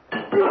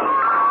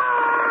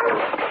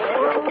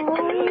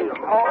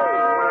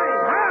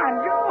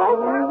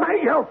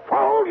 You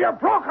fool! You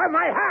broke on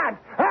my hand!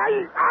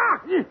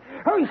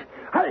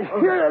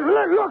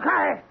 Look,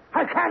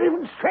 I can't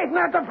even straighten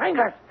out the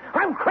fingers.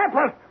 I'm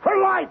crippled for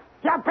life.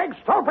 You big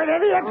stupid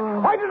idiot!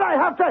 Why did I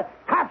have to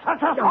have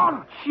such a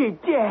son? Gee,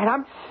 Dad,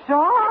 I'm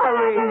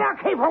sorry. Now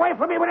keep away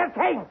from me with a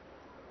thing.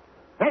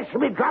 They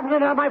should be dropping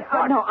it on my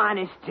foot. No,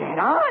 honest, Dad,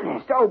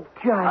 honest. Oh,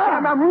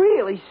 gosh, I'm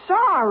really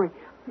sorry.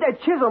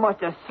 That chisel must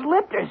have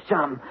slipped or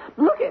something.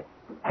 Look it.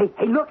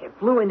 Hey, look, it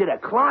flew into the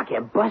clock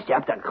and busted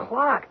up the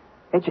clock.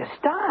 It just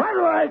stopped. What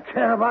do I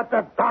care about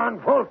the darn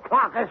fool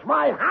clock? It's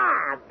my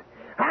hand.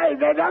 Hey,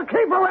 don't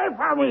keep away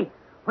from me.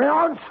 My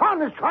own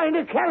son is trying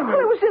to kill me. Well,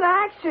 it was an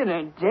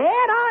accident,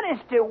 Dad.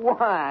 Honest, it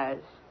was.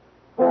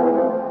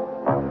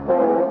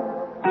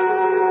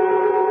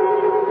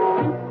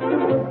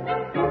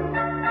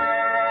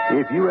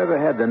 If you ever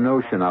had the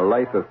notion a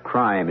life of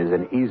crime is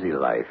an easy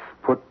life,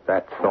 put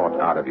that thought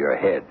out of your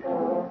head.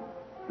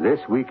 This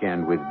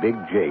weekend with Big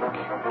Jake,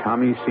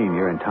 Tommy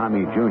Sr. and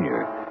Tommy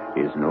Jr.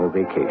 is no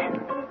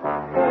vacation.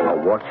 A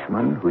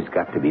watchman who's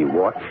got to be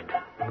watched,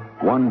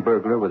 one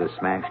burglar with a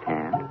smashed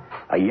hand,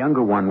 a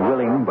younger one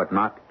willing but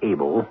not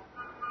able,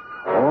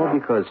 all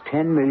because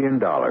 $10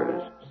 million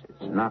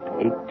is not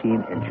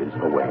 18 inches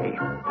away.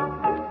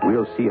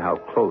 We'll see how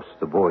close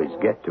the boys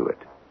get to it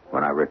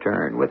when I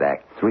return with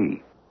Act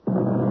 3.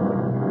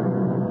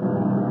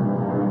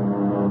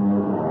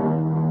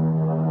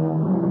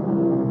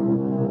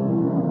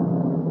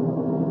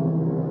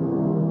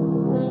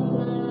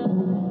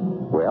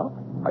 Well,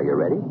 are you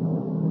ready?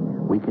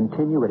 We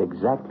continue at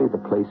exactly the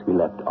place we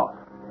left off.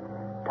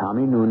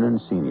 Tommy Noonan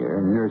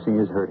Sr. nursing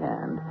his hurt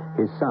hand,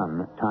 his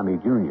son, Tommy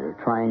Jr.,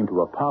 trying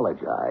to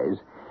apologize,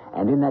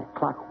 and in that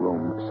clock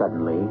room,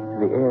 suddenly,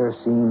 the air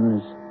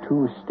seems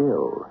too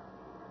still,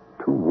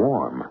 too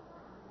warm.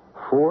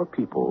 4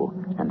 people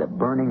and a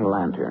burning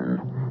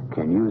lantern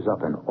can use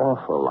up an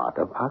awful lot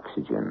of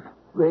oxygen.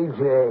 Big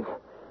Jake,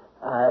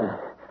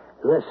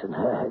 listen,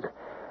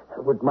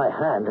 with my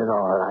hand and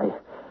all,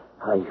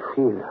 I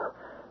feel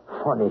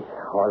funny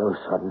all of a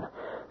sudden,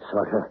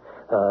 sort of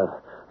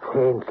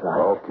faint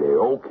like.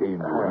 Okay,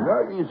 Noonan.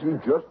 Now, easy,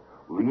 just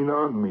lean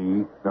on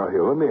me. Now,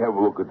 here, let me have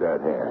a look at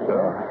that hand.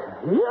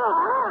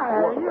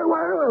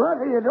 What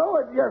are you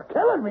doing? You're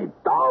killing me.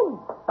 Don't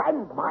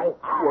bend my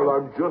hand. Well,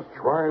 I'm just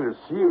trying to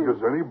see if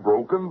there's any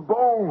broken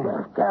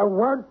bones. There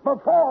weren't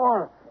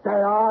before.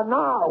 There are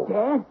now.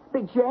 Dad,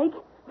 Big Jake,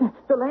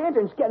 the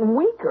lantern's getting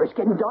weaker. It's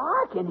getting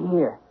dark in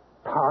here.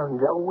 Time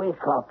to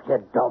wake up, you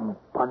dumb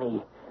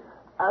bunny.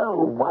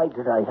 Oh, why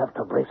did I have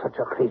to bring such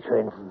a creature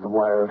into the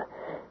world?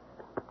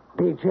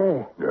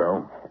 BJ.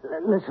 Yeah?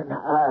 Listen,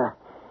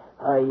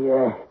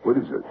 What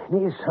is it?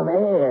 need some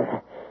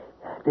air.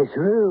 This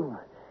room,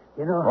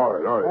 you know. All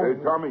right.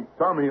 Hey,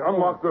 Tommy,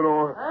 unlock the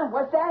door. Huh?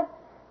 What's that?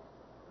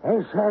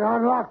 They said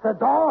unlock the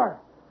door.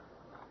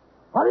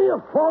 What are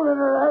you fooling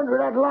around with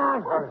that I'm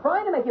lantern?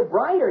 trying to make it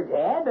brighter,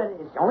 Dad, but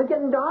it's only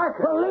getting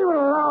darker. Well, leave it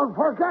alone.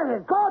 Forget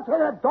it. Go to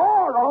the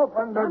door.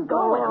 Open the I'm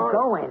door.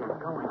 going.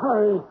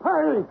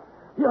 Hurry.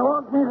 You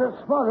want me to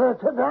smother it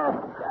to death?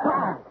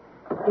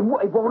 It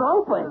won't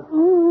open.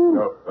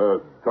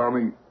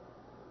 Tommy,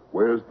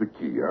 where's the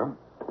key,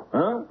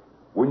 huh?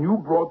 When you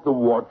brought the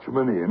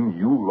watchman in,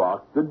 you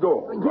locked the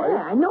door, right?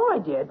 Yeah, I know I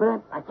did,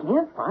 but I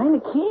can't find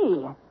the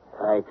key.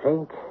 I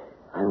think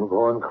I'm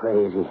going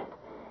crazy.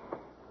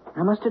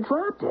 I must have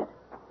dropped it.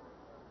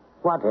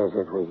 What is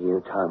it with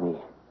you,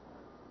 Tommy?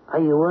 Are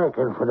you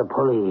working for the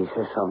police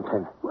or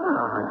something? Well,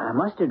 I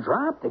must have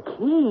dropped the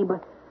key,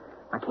 but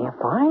I can't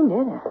find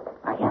it.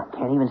 I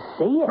can't even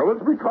see it. Now,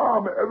 let's be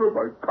calm.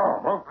 Everybody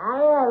calm, huh? I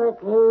have a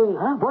key.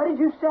 Huh? What did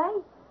you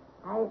say?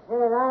 I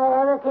said I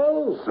have a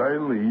key.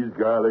 Certainly, he's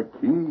got a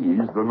key.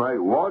 He's the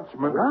night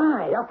watchman.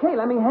 Right. Okay,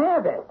 let me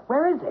have it.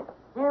 Where is it?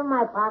 In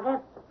my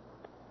pocket.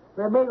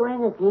 The big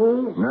ring of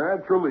keys.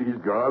 Naturally, he's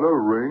got a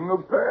ring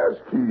of pass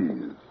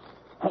keys.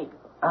 Hey,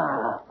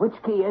 which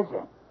key is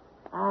it?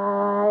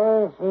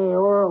 Let's see.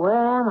 Where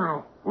am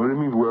I? What do you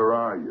mean, where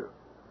are you?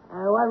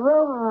 What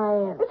room am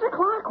I in? It's a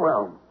clock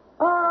room.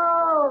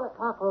 Oh, the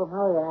clock room.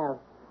 Oh,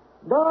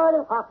 yeah. Door to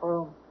the clock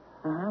room.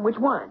 Which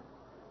one?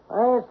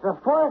 It's the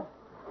fourth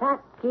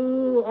fat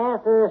key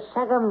after the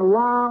second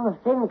long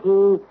thin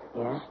key.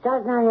 Yeah?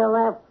 Starting on your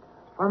left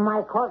from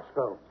my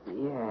corkscrew.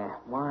 Yeah.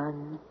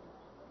 1,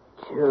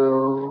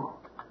 2.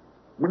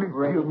 Will you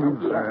give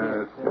me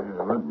that?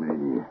 Let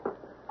me.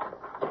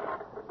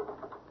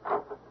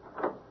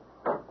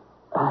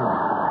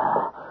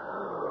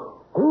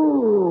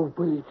 Oh,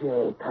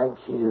 BJ, thank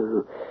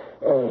you.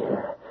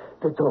 Air.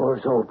 The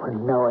door's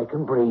open. Now I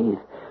can breathe.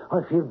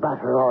 I feel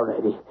better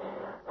already.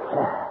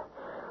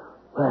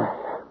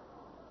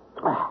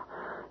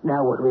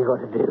 Now what are we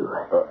going to do?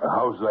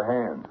 How's the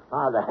hand?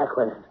 The heck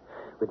with it.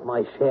 With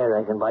my share,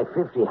 I can buy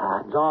 50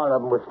 hands, all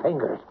of them with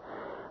fingers.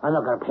 I'm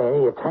not going to pay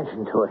any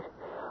attention to it.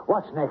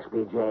 What's next,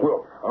 BJ?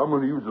 Well, I'm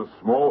going to use a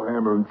small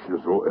hammer and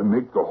chisel and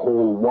make the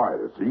hole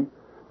wider, see?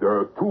 There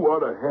are 2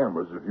 other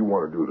hammers if you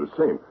want to do the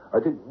same. I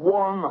take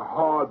one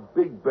hard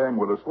big bang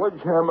with a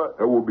sledgehammer,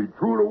 it will be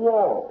true to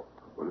wall.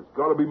 But it's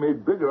got to be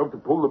made big enough to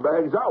pull the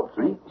bags out,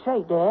 see?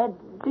 Say, Dad,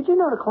 did you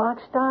know the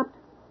clock stopped?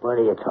 What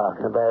are you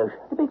talking about?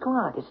 The big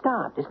clock. It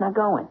stopped. It's not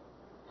going.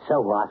 So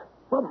what?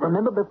 Well,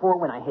 remember before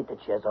when I hit the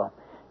chisel?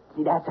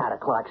 See, that's how the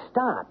clock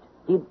stopped.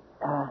 You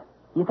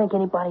think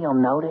anybody will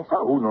notice?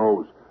 Oh, who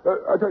knows?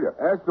 I tell you,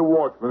 ask the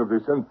watchman if they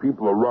send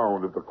people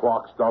around if the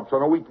clock stops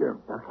on a weekend.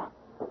 Okay.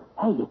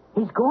 Hey,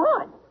 he's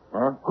gone.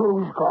 Huh?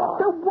 Who's gone?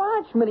 The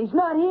watchman. He's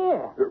not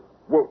here.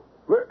 Well,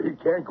 he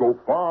can't go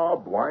far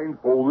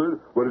blindfolded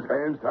with his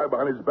hands tied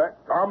behind his back.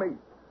 Tommy,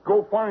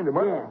 go find him.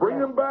 Yeah, Bring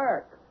him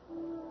back.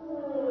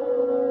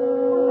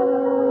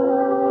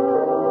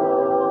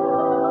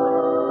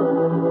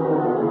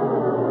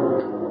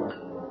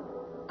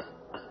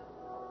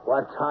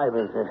 What time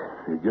is it?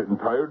 You getting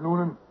tired,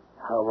 Noonan?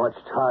 How much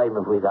time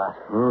have we got?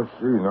 Oh,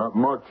 see, not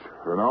much.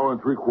 An hour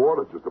and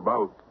 3/4, just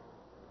about.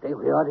 Think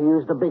we ought to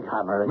use the big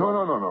hammer again.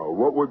 No.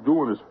 What we're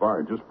doing is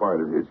fine, just fine.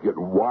 It's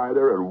getting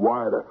wider and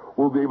wider.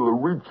 We'll be able to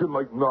reach in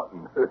like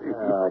nothing.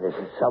 This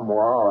is some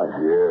wall.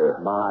 Yeah.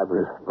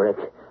 Marble, brick.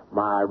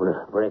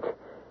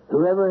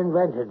 Whoever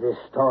invented this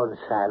stone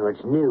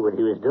sandwich knew what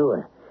he was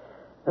doing.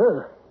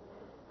 Oh,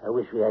 I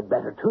wish we had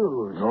better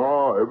tools.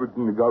 No,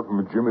 everything you got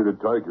from Jimmy the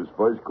Tyke is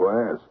first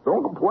class.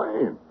 Don't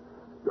complain.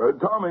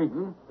 Tommy,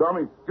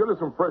 get us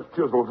some fresh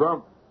chisels,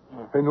 huh?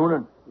 Yeah. Hey,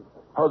 Noonan,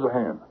 how's the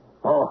hand?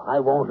 Oh, I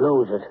won't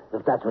lose it,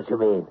 if that's what you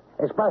mean.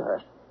 It's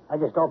better. I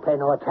just don't pay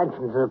no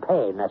attention to the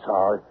pain, that's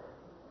all.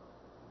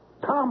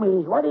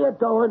 Tommy, what are you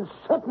doing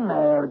sitting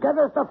there? Get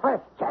us the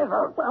fresh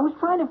chisel. I was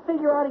trying to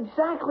figure out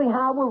exactly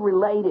how we're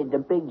related to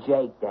Big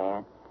Jake,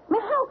 Dan. I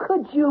mean, how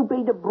could you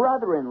be the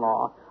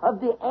brother-in-law of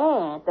the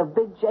aunt of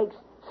Big Jake's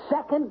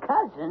second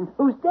cousin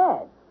who's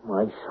dead?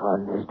 My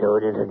son is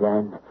doing it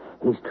again.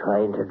 He's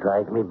trying to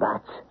drive me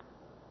bats.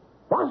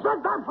 What's the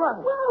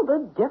difference? Well,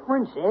 the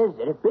difference is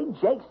that if Big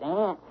Jake's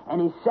aunt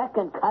and his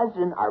second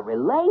cousin are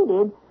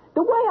related,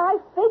 the way I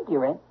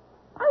figure it,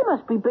 I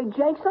must be Big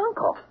Jake's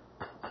uncle.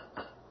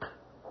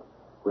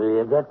 Will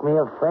you get me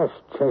a fresh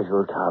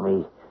chisel,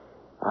 Tommy?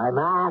 I'm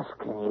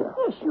asking you.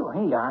 Yeah, sure,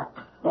 here you are.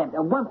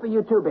 And one for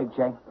you, too, Big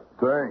Jake.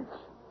 Thanks,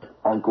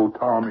 Uncle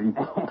Tommy.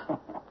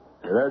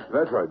 Yeah,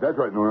 that's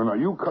right, Noonan. Now,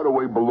 you cut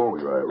away below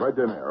me, right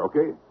in there,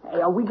 okay?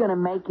 Hey, are we going to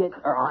make it,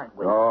 or aren't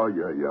we? Oh,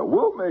 yeah,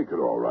 we'll make it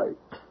all right.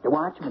 The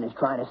watchman is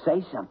trying to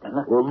say something.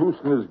 Look. We'll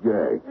loosen his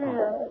gag.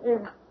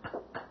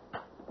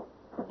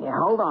 Yeah,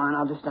 hold on.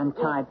 I'll just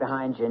untie it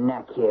behind your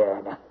neck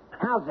here.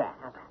 How's that?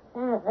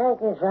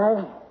 Thank you,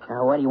 son.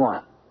 Now, what do you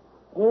want?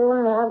 You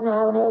wouldn't happen to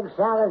have an egg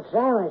salad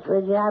sandwich,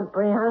 would you? I'm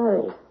pretty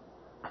hungry.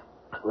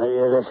 Will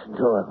you listen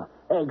to him?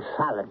 Egg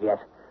salad yet?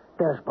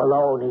 There's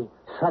bologna,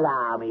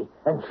 salami,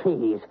 and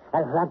cheese.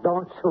 And if that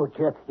don't suit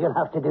you, you'll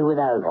have to do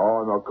without.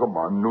 Oh, no, come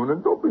on,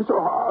 Noonan. Don't be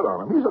so hard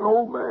on him. He's an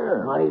old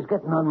man. Oh, he's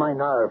getting on my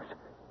nerves.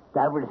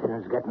 Everything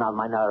is getting on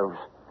my nerves.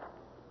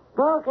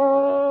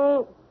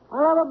 Okay.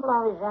 I'll have a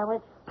bologna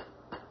sandwich.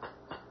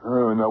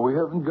 Now, we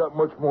haven't got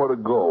much more to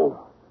go.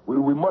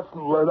 We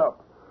mustn't let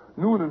up.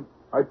 Noonan,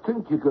 I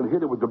think you can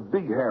hit it with the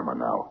big hammer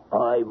now.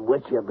 I'm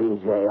with you,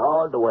 BJ,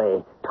 all the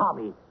way.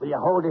 Tommy, will you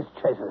hold this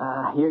chisel?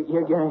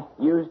 You're going to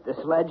use the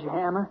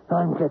sledgehammer?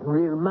 I'm getting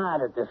real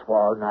mad at this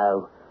wall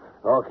now.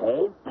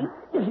 Okay.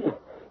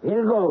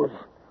 Here goes.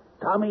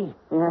 Tommy,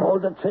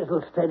 hold the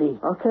chisel steady.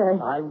 Okay.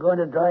 I'm going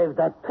to drive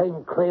that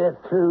thing clear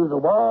through the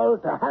wall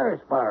to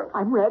Harrisburg.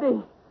 I'm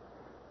ready.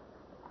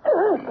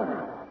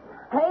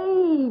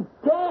 Hey,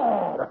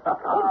 Dad!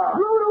 It's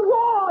through the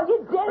wall! You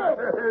did it!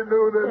 Hey,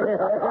 Noonan.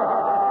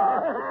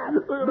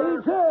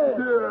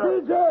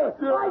 BJ,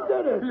 I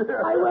did it.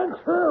 Yeah. I went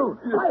through.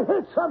 I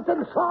hit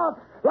something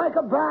soft like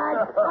a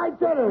bag. I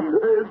did it.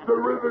 It's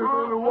terrific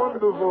and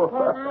wonderful.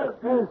 Can I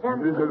say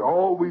something? Listen,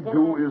 all we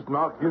do is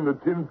knock in the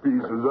tin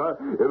pieces, huh?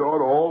 It ought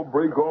to all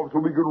break off so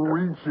we can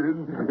reach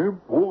in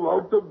and pull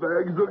out the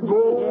bags of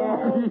gold.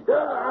 I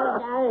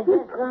was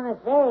just going to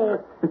say,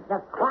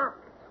 the clock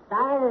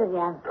started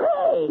again.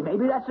 Hey,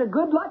 maybe that's a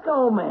good luck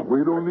omen.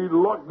 We don't need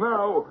luck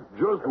now.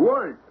 Just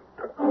wait.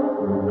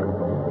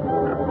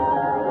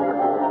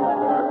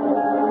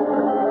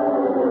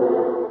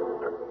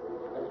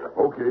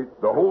 Okay,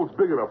 the hole's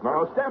big enough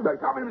now. Stand back.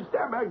 Tommy,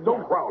 stand back.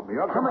 Don't crowd me.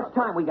 How much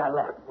time we got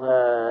left?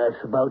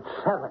 It's about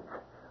 7.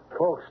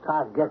 Folks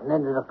start getting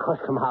into the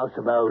custom house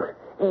about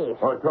 8.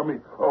 All right, Tommy,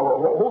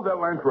 hold that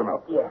lantern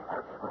up. Yeah.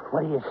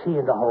 What do you see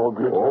in the hole,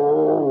 BJ?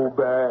 Oh,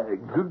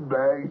 bags and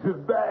bags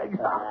and bags.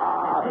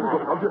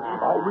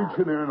 I'll reach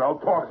in there and I'll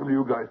toss them to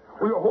you guys.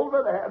 Will you hold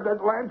that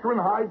lantern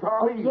high,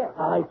 Tommy? Yeah.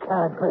 I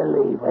can't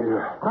believe it.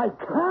 I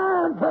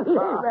can't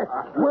believe it.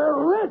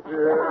 We're rich.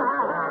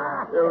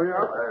 Here we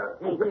are.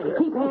 Hey,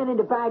 keep handing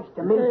the bags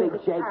to me, Big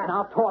Jake, and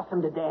I'll toss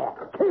them to Dad.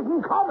 Keep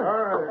them coming.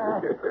 All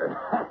right.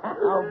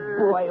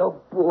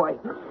 Oh, boy.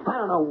 I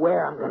don't know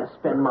where I'm going to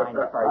spend mine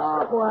first.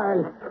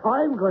 Well,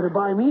 I'm going to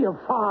buy me a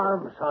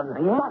farm, son.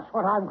 Yeah? That's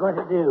what I'm going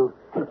to do.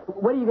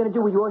 What are you going to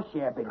do with your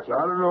share, Big Jake?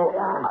 I don't know.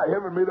 I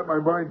haven't made up my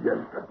mind yet.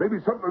 Maybe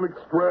something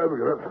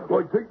extravagant,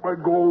 like take my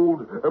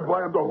gold and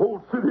buy up the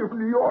whole city of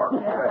New York.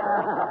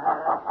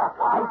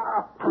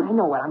 I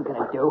know what I'm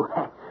going to do.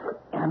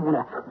 I'm going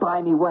to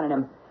buy me one of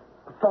them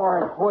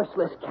foreign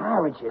horseless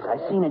carriages I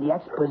seen at the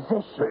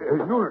exposition. Hey,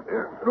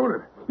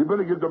 Noonan, you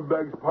better get them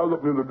bags piled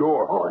up near the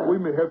door. We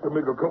may have to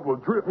make a couple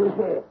of trips.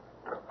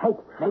 Hey,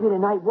 maybe the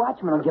night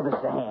watchman will give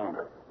us a hand.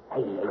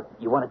 Hey,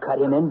 you want to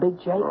cut him in, Big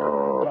Jake?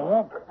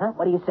 Dad? Huh?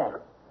 What do you say?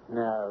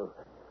 No.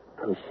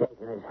 He's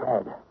shaking his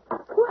head.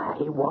 Well,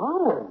 he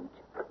won't.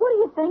 What do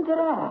you think of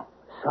that?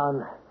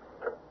 Son,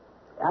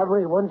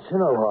 every once in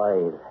a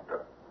while,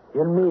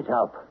 you'll meet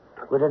up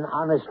with an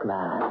honest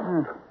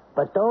man.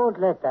 But don't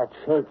let that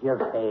shake your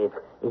faith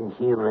in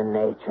human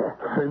nature.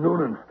 Hey,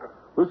 Noonan,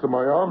 listen,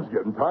 my arm's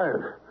getting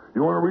tired.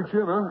 You want to reach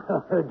in, huh?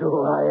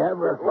 Do I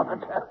ever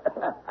want to?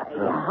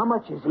 How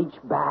much is each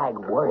bag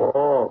worth?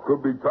 Oh,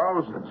 could be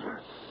thousands.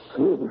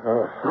 Gee,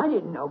 I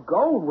didn't know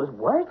gold was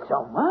worth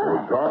so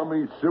much.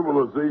 Tommy,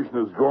 civilization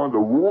has gone to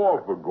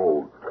war for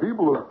gold.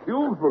 People have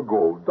killed for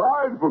gold,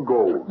 died for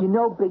gold. You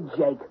know, Big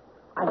Jake,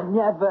 I've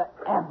never,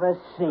 ever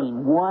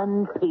seen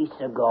one piece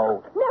of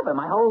gold. Never,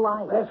 my whole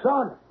life. Hey,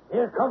 son,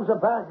 here comes a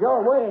bag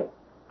your way.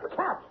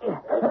 Catch.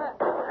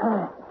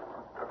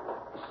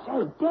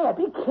 Say, Dad,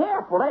 be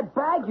careful. That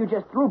bag you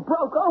just threw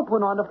broke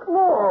open on the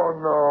floor.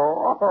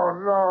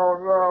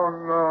 Oh,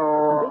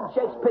 no. Big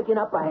Jake's picking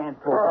up a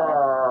handful.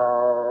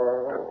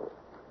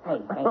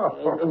 Hey,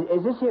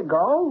 is this here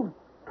gold?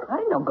 I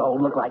didn't know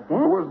gold looked like that.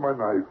 Where's my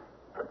knife?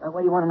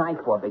 What do you want a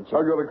knife for, Big Jake?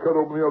 I gotta cut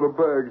open the other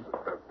bags.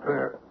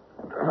 There.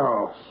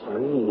 Oh.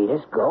 Gee,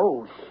 this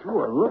gold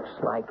sure looks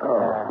like...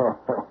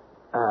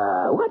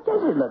 what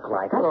does it look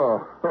like?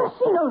 I've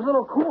seen those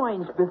little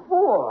coins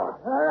before.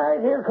 All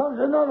right, here comes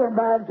another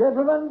bag,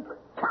 gentlemen.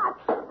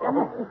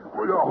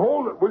 Will you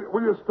hold it?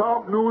 Will you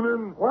stop,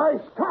 Noonan? Why,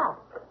 stop.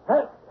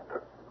 Hey,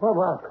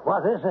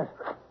 what is it?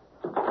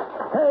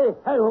 Hey,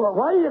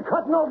 why are you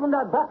cutting open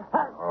that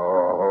bag?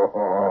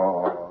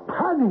 Oh.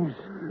 Pennies.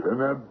 In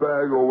that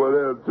bag over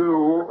there,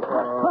 too.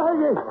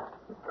 Pennies.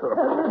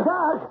 Every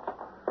bag.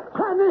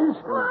 Pennies.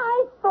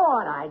 I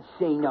thought I'd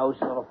seen those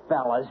little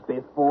fellas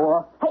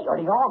before. Hey, are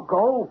they all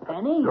gold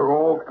pennies? They're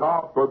all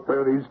copper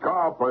pennies,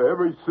 copper.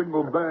 Every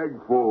single bag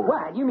full.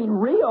 What, you mean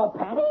real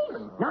pennies?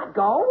 Not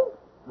gold?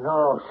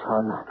 No,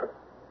 son.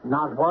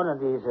 Not one of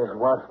these is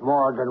worth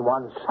more than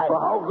 1 cent. Well,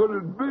 how could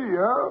it be,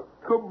 huh?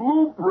 The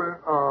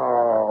blueprint.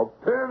 Oh,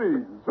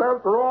 pennies.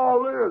 After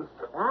all this.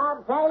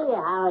 I'll tell you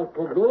how it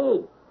could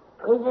be.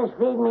 He just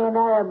feed me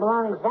another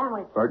bologna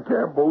sandwich. I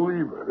can't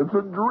believe it. It's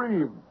a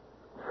dream.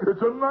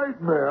 It's a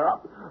nightmare.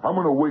 I'm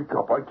going to wake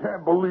up. I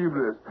can't believe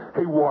this.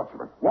 Hey,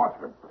 Watchman,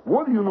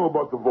 what do you know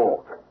about the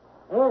vault?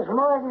 There's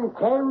more than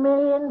 $10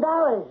 million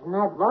in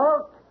that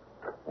vault.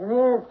 And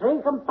there's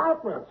 3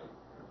 compartments.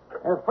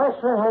 The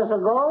first one has the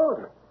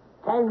gold,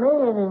 $10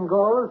 million in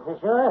gold for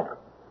sure.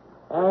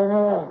 And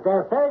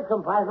the third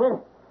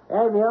compartment,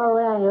 that'll be all the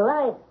way on your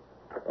right.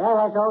 That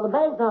has all the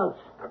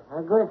banknotes.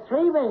 A good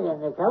 $3 million,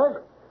 they tell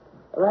us.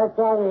 But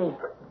that is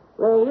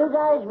where you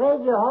guys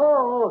made your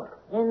hole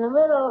in the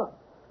middle.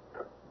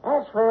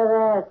 That's where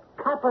the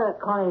copper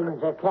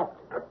coins are kept.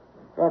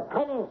 The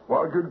pennies.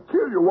 Well, I could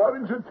kill you. Why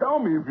didn't you tell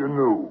me if you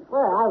knew?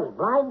 Well, I was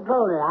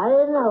blindfolded. I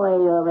didn't know where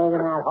you were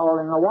making that hole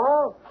in the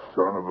wall.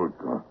 Son of a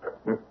gun.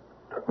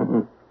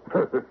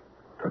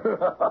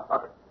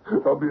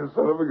 I'll be a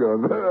son of a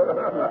gun.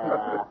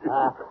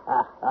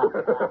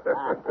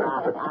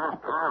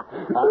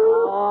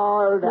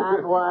 All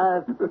that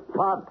was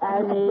for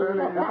pennies.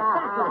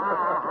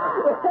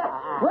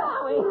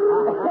 Well, we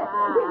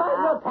might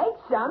as well take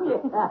some.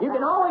 You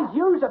can always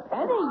use a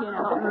penny, you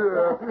know.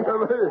 Yeah.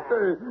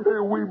 Hey,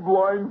 we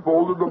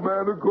blindfolded the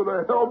man who could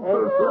have helped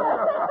us.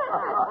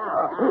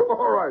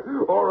 All right.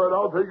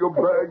 I'll take a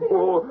bag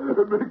full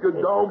and make a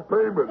down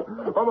payment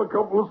on a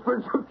couple of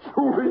sticks of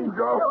chewing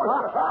gum.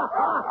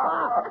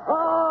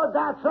 Oh,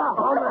 that's a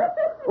hummer.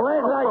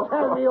 Wait till I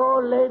tell the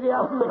old lady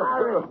up in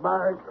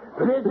Harrisburg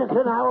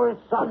visiting our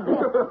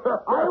Sunday.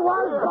 I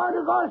was going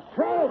to go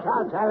straight,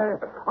 I'll tell her.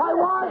 I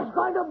was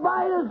going to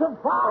buy us a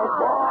farm.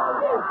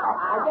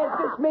 I guess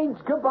this means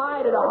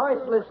goodbye to the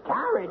horseless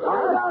carriage.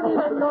 I don't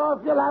even know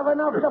if you'll have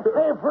enough to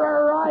pay for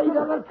a ride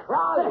on a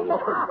trolley.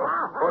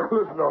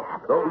 Listen,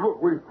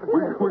 look, we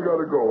got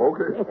to go,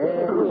 okay?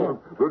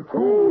 The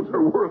tools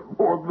are worth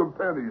more than the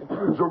pennies,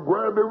 so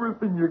grab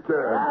everything you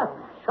can.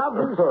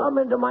 Shoving some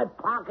into my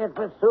pocket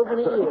for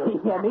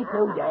souvenirs. Yeah, me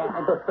too, Dad.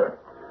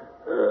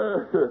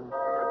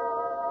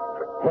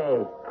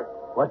 Hey,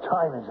 what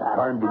time is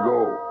that? Time to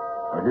go.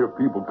 I hear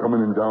people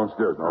coming in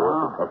downstairs.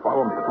 Now,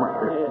 follow me. Come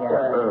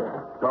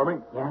on.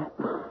 Tommy? Yeah?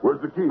 Where's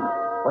the key?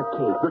 What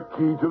key? The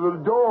key to the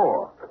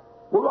door.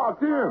 We're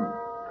locked in.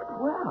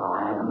 Well,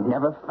 I've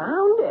never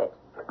found it.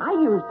 I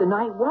used the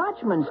night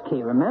watchman's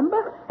key,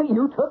 remember?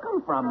 You took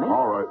them from me.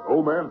 All right,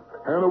 old man,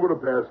 hand over the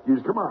pass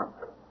keys. Come on.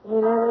 You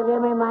never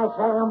give me my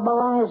second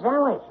bologna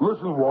sandwich.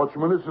 Listen,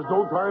 Watchman, this is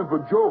no time for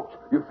jokes.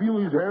 You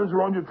feel these hands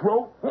around your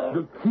throat?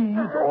 The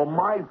keys on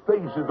my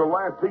face is the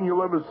last thing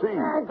you'll ever see.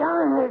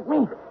 Don't hurt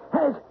me.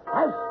 Has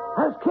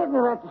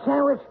Kidner at the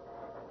sandwich?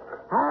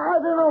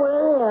 I don't know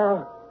where they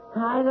are.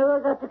 I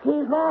never got the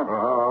keys back.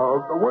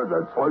 Where's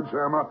that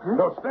sledgehammer?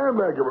 Now, stand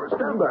back, everybody.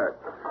 Stand back.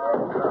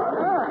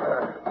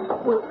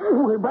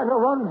 We better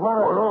run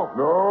for it. Oh,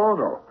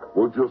 no.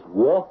 We'll just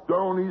walk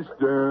down these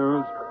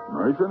stairs,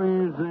 nice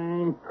and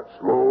easy,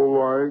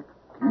 slow-like,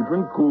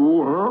 keeping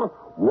cool, huh?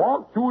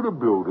 Walk through the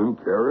building,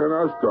 carrying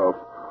our stuff,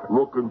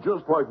 looking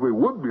just like we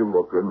would be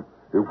looking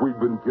if we'd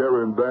been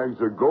carrying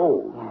bags of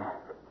gold. Yeah.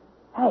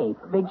 Hey,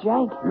 Big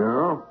Jake.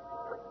 Yeah?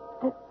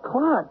 The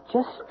clock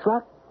just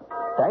struck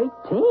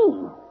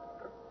 13.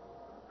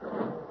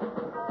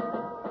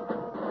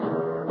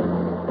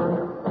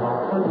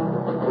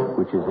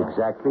 Which is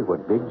exactly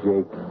what Big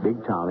Jake,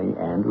 Big Tommy,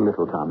 and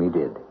Little Tommy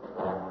did.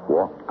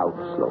 Walked out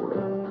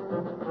slowly.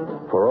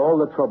 For all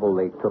the trouble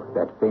they took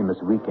that famous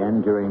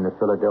weekend during the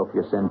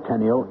Philadelphia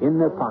Centennial, in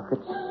their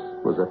pockets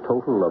was a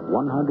total of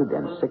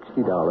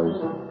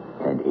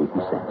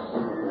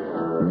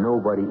 $160.80.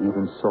 Nobody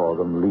even saw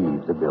them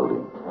leave the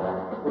building.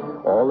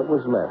 All that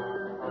was left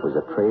was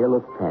a trail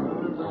of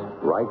pennies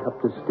right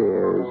up the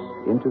stairs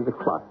into the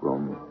clock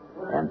room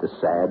and the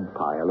sad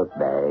pile of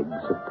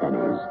bags of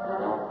pennies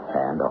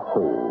and a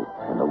hole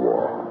in the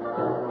wall.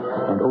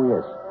 And, oh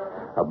yes,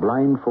 a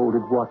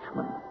blindfolded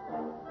watchman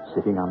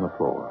sitting on the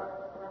floor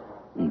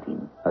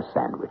eating a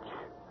sandwich.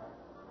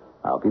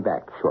 I'll be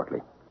back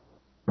shortly.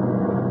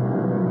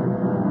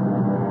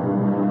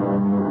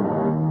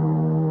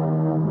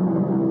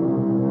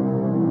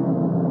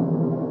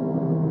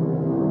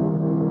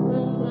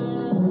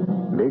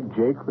 Big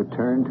Jake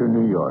returned to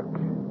New York,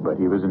 but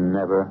he was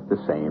never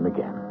the same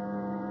again.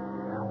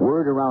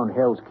 Word around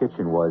Hell's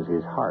Kitchen was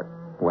his heart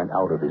went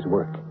out of his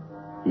work.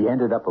 He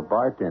ended up a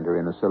bartender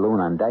in a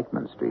saloon on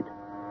Dyckman Street.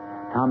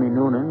 Tommy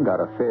Noonan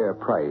got a fair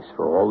price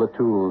for all the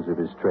tools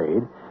of his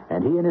trade,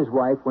 and he and his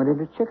wife went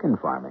into chicken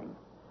farming.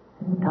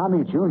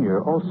 Tommy Jr.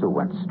 also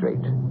went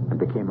straight and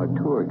became a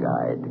tour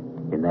guide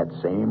in that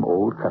same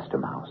old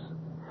custom house.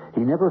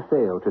 He never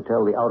failed to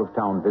tell the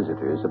out-of-town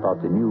visitors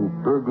about the new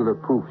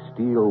burglar-proof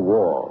steel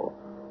wall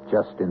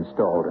just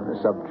installed in the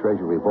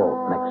sub-treasury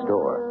vault next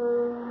door.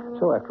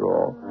 So after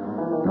all,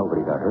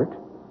 nobody got hurt,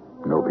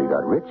 nobody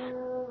got rich,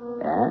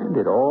 and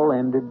it all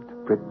ended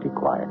pretty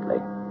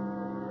quietly.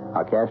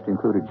 Our cast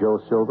included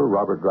Joe Silver,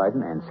 Robert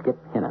Dryden, and Skip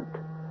Hinnant.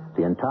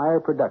 The entire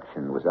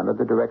production was under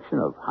the direction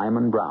of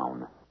Hyman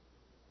Brown.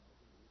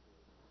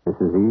 This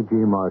is E.G.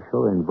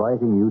 Marshall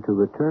inviting you to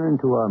return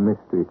to our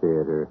Mystery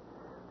Theater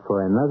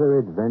for another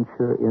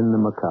adventure in the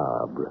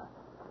macabre.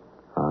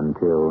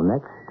 Until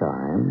next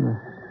time,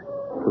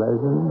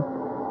 pleasant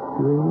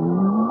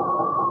dreams.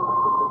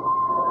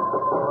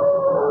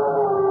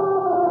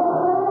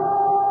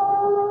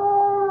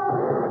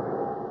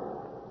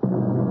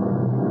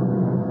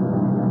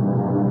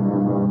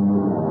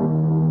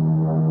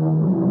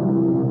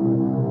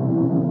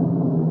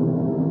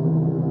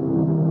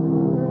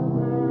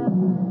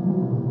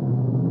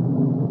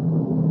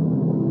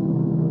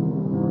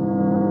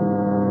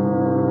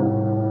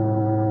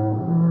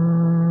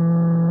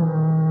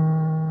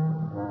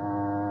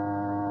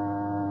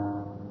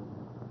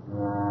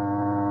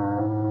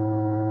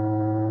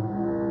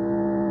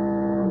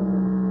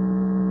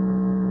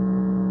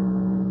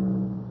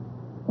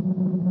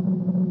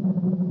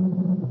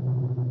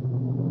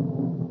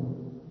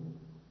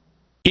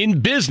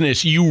 In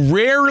business, you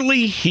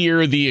rarely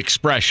hear the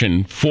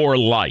expression "for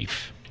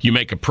life." You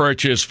make a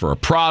purchase for a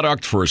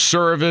product, for a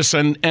service,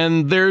 and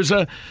there's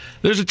a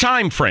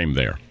time frame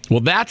there.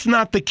 Well, that's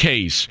not the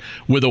case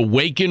with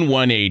Awaken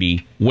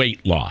 180 weight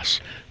loss.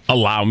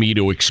 Allow me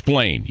to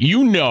explain.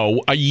 You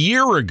know, a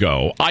year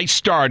ago, I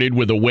started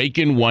with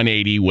Awaken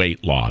 180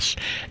 weight loss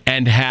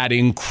and had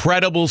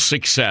incredible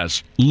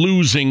success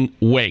losing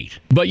weight.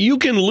 But you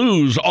can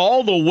lose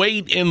all the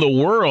weight in the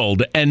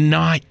world and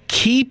not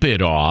keep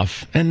it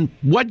off. And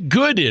what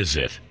good is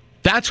it?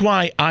 That's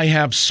why I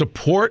have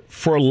support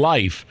for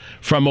life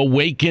from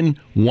Awaken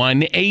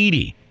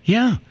 180.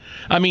 Yeah.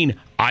 I mean,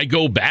 I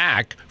go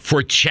back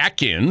for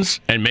check-ins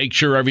and make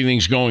sure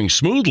everything's going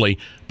smoothly.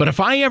 But if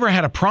I ever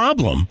had a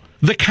problem,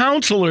 the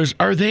counselors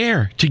are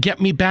there to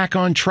get me back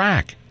on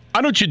track.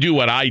 Why don't you do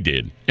what I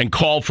did and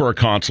call for a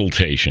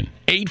consultation?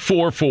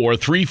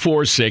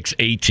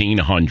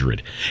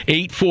 844-346-1800.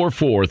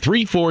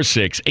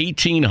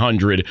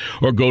 844-346-1800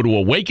 or go to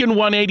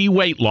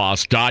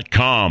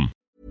awaken180weightloss.com.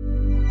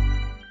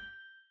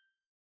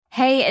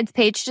 Hey, it's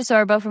Paige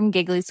DeSorbo from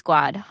Giggly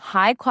Squad.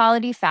 High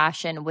quality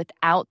fashion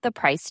without the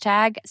price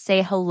tag.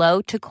 Say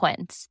hello to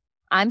Quince.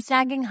 I'm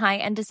snagging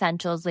high-end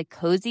essentials like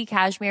cozy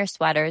cashmere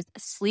sweaters,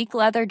 sleek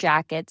leather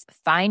jackets,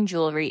 fine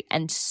jewelry,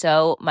 and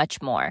so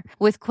much more.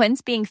 With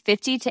Quince being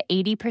 50 to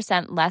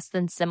 80% less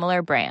than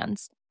similar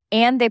brands.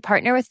 And they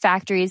partner with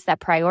factories that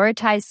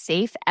prioritize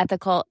safe,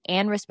 ethical,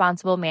 and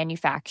responsible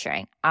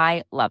manufacturing.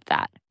 I love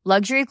that.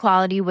 Luxury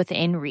quality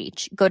within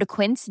reach. Go to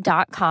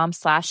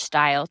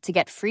quince.com/style to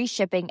get free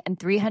shipping and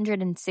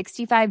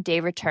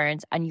 365-day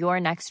returns on your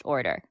next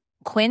order.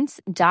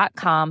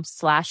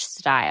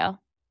 Quince.com/style.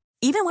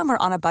 Even when we're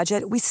on a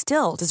budget, we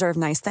still deserve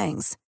nice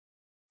things.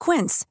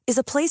 Quince is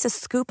a place to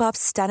scoop up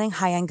stunning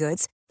high-end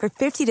goods for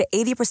 50 to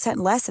 80%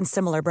 less than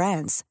similar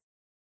brands.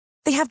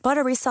 They have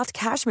buttery soft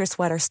cashmere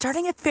sweaters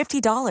starting at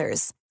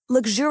 $50,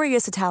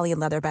 luxurious Italian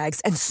leather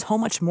bags, and so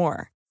much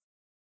more.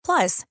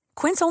 Plus,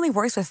 Quince only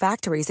works with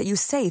factories that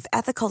use safe,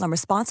 ethical, and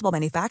responsible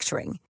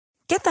manufacturing.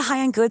 Get the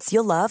high-end goods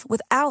you'll love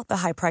without the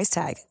high price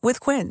tag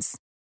with Quince.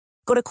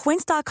 Go to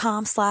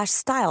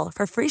quince.com/style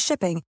for free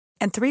shipping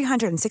and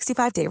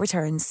 365-day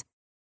returns.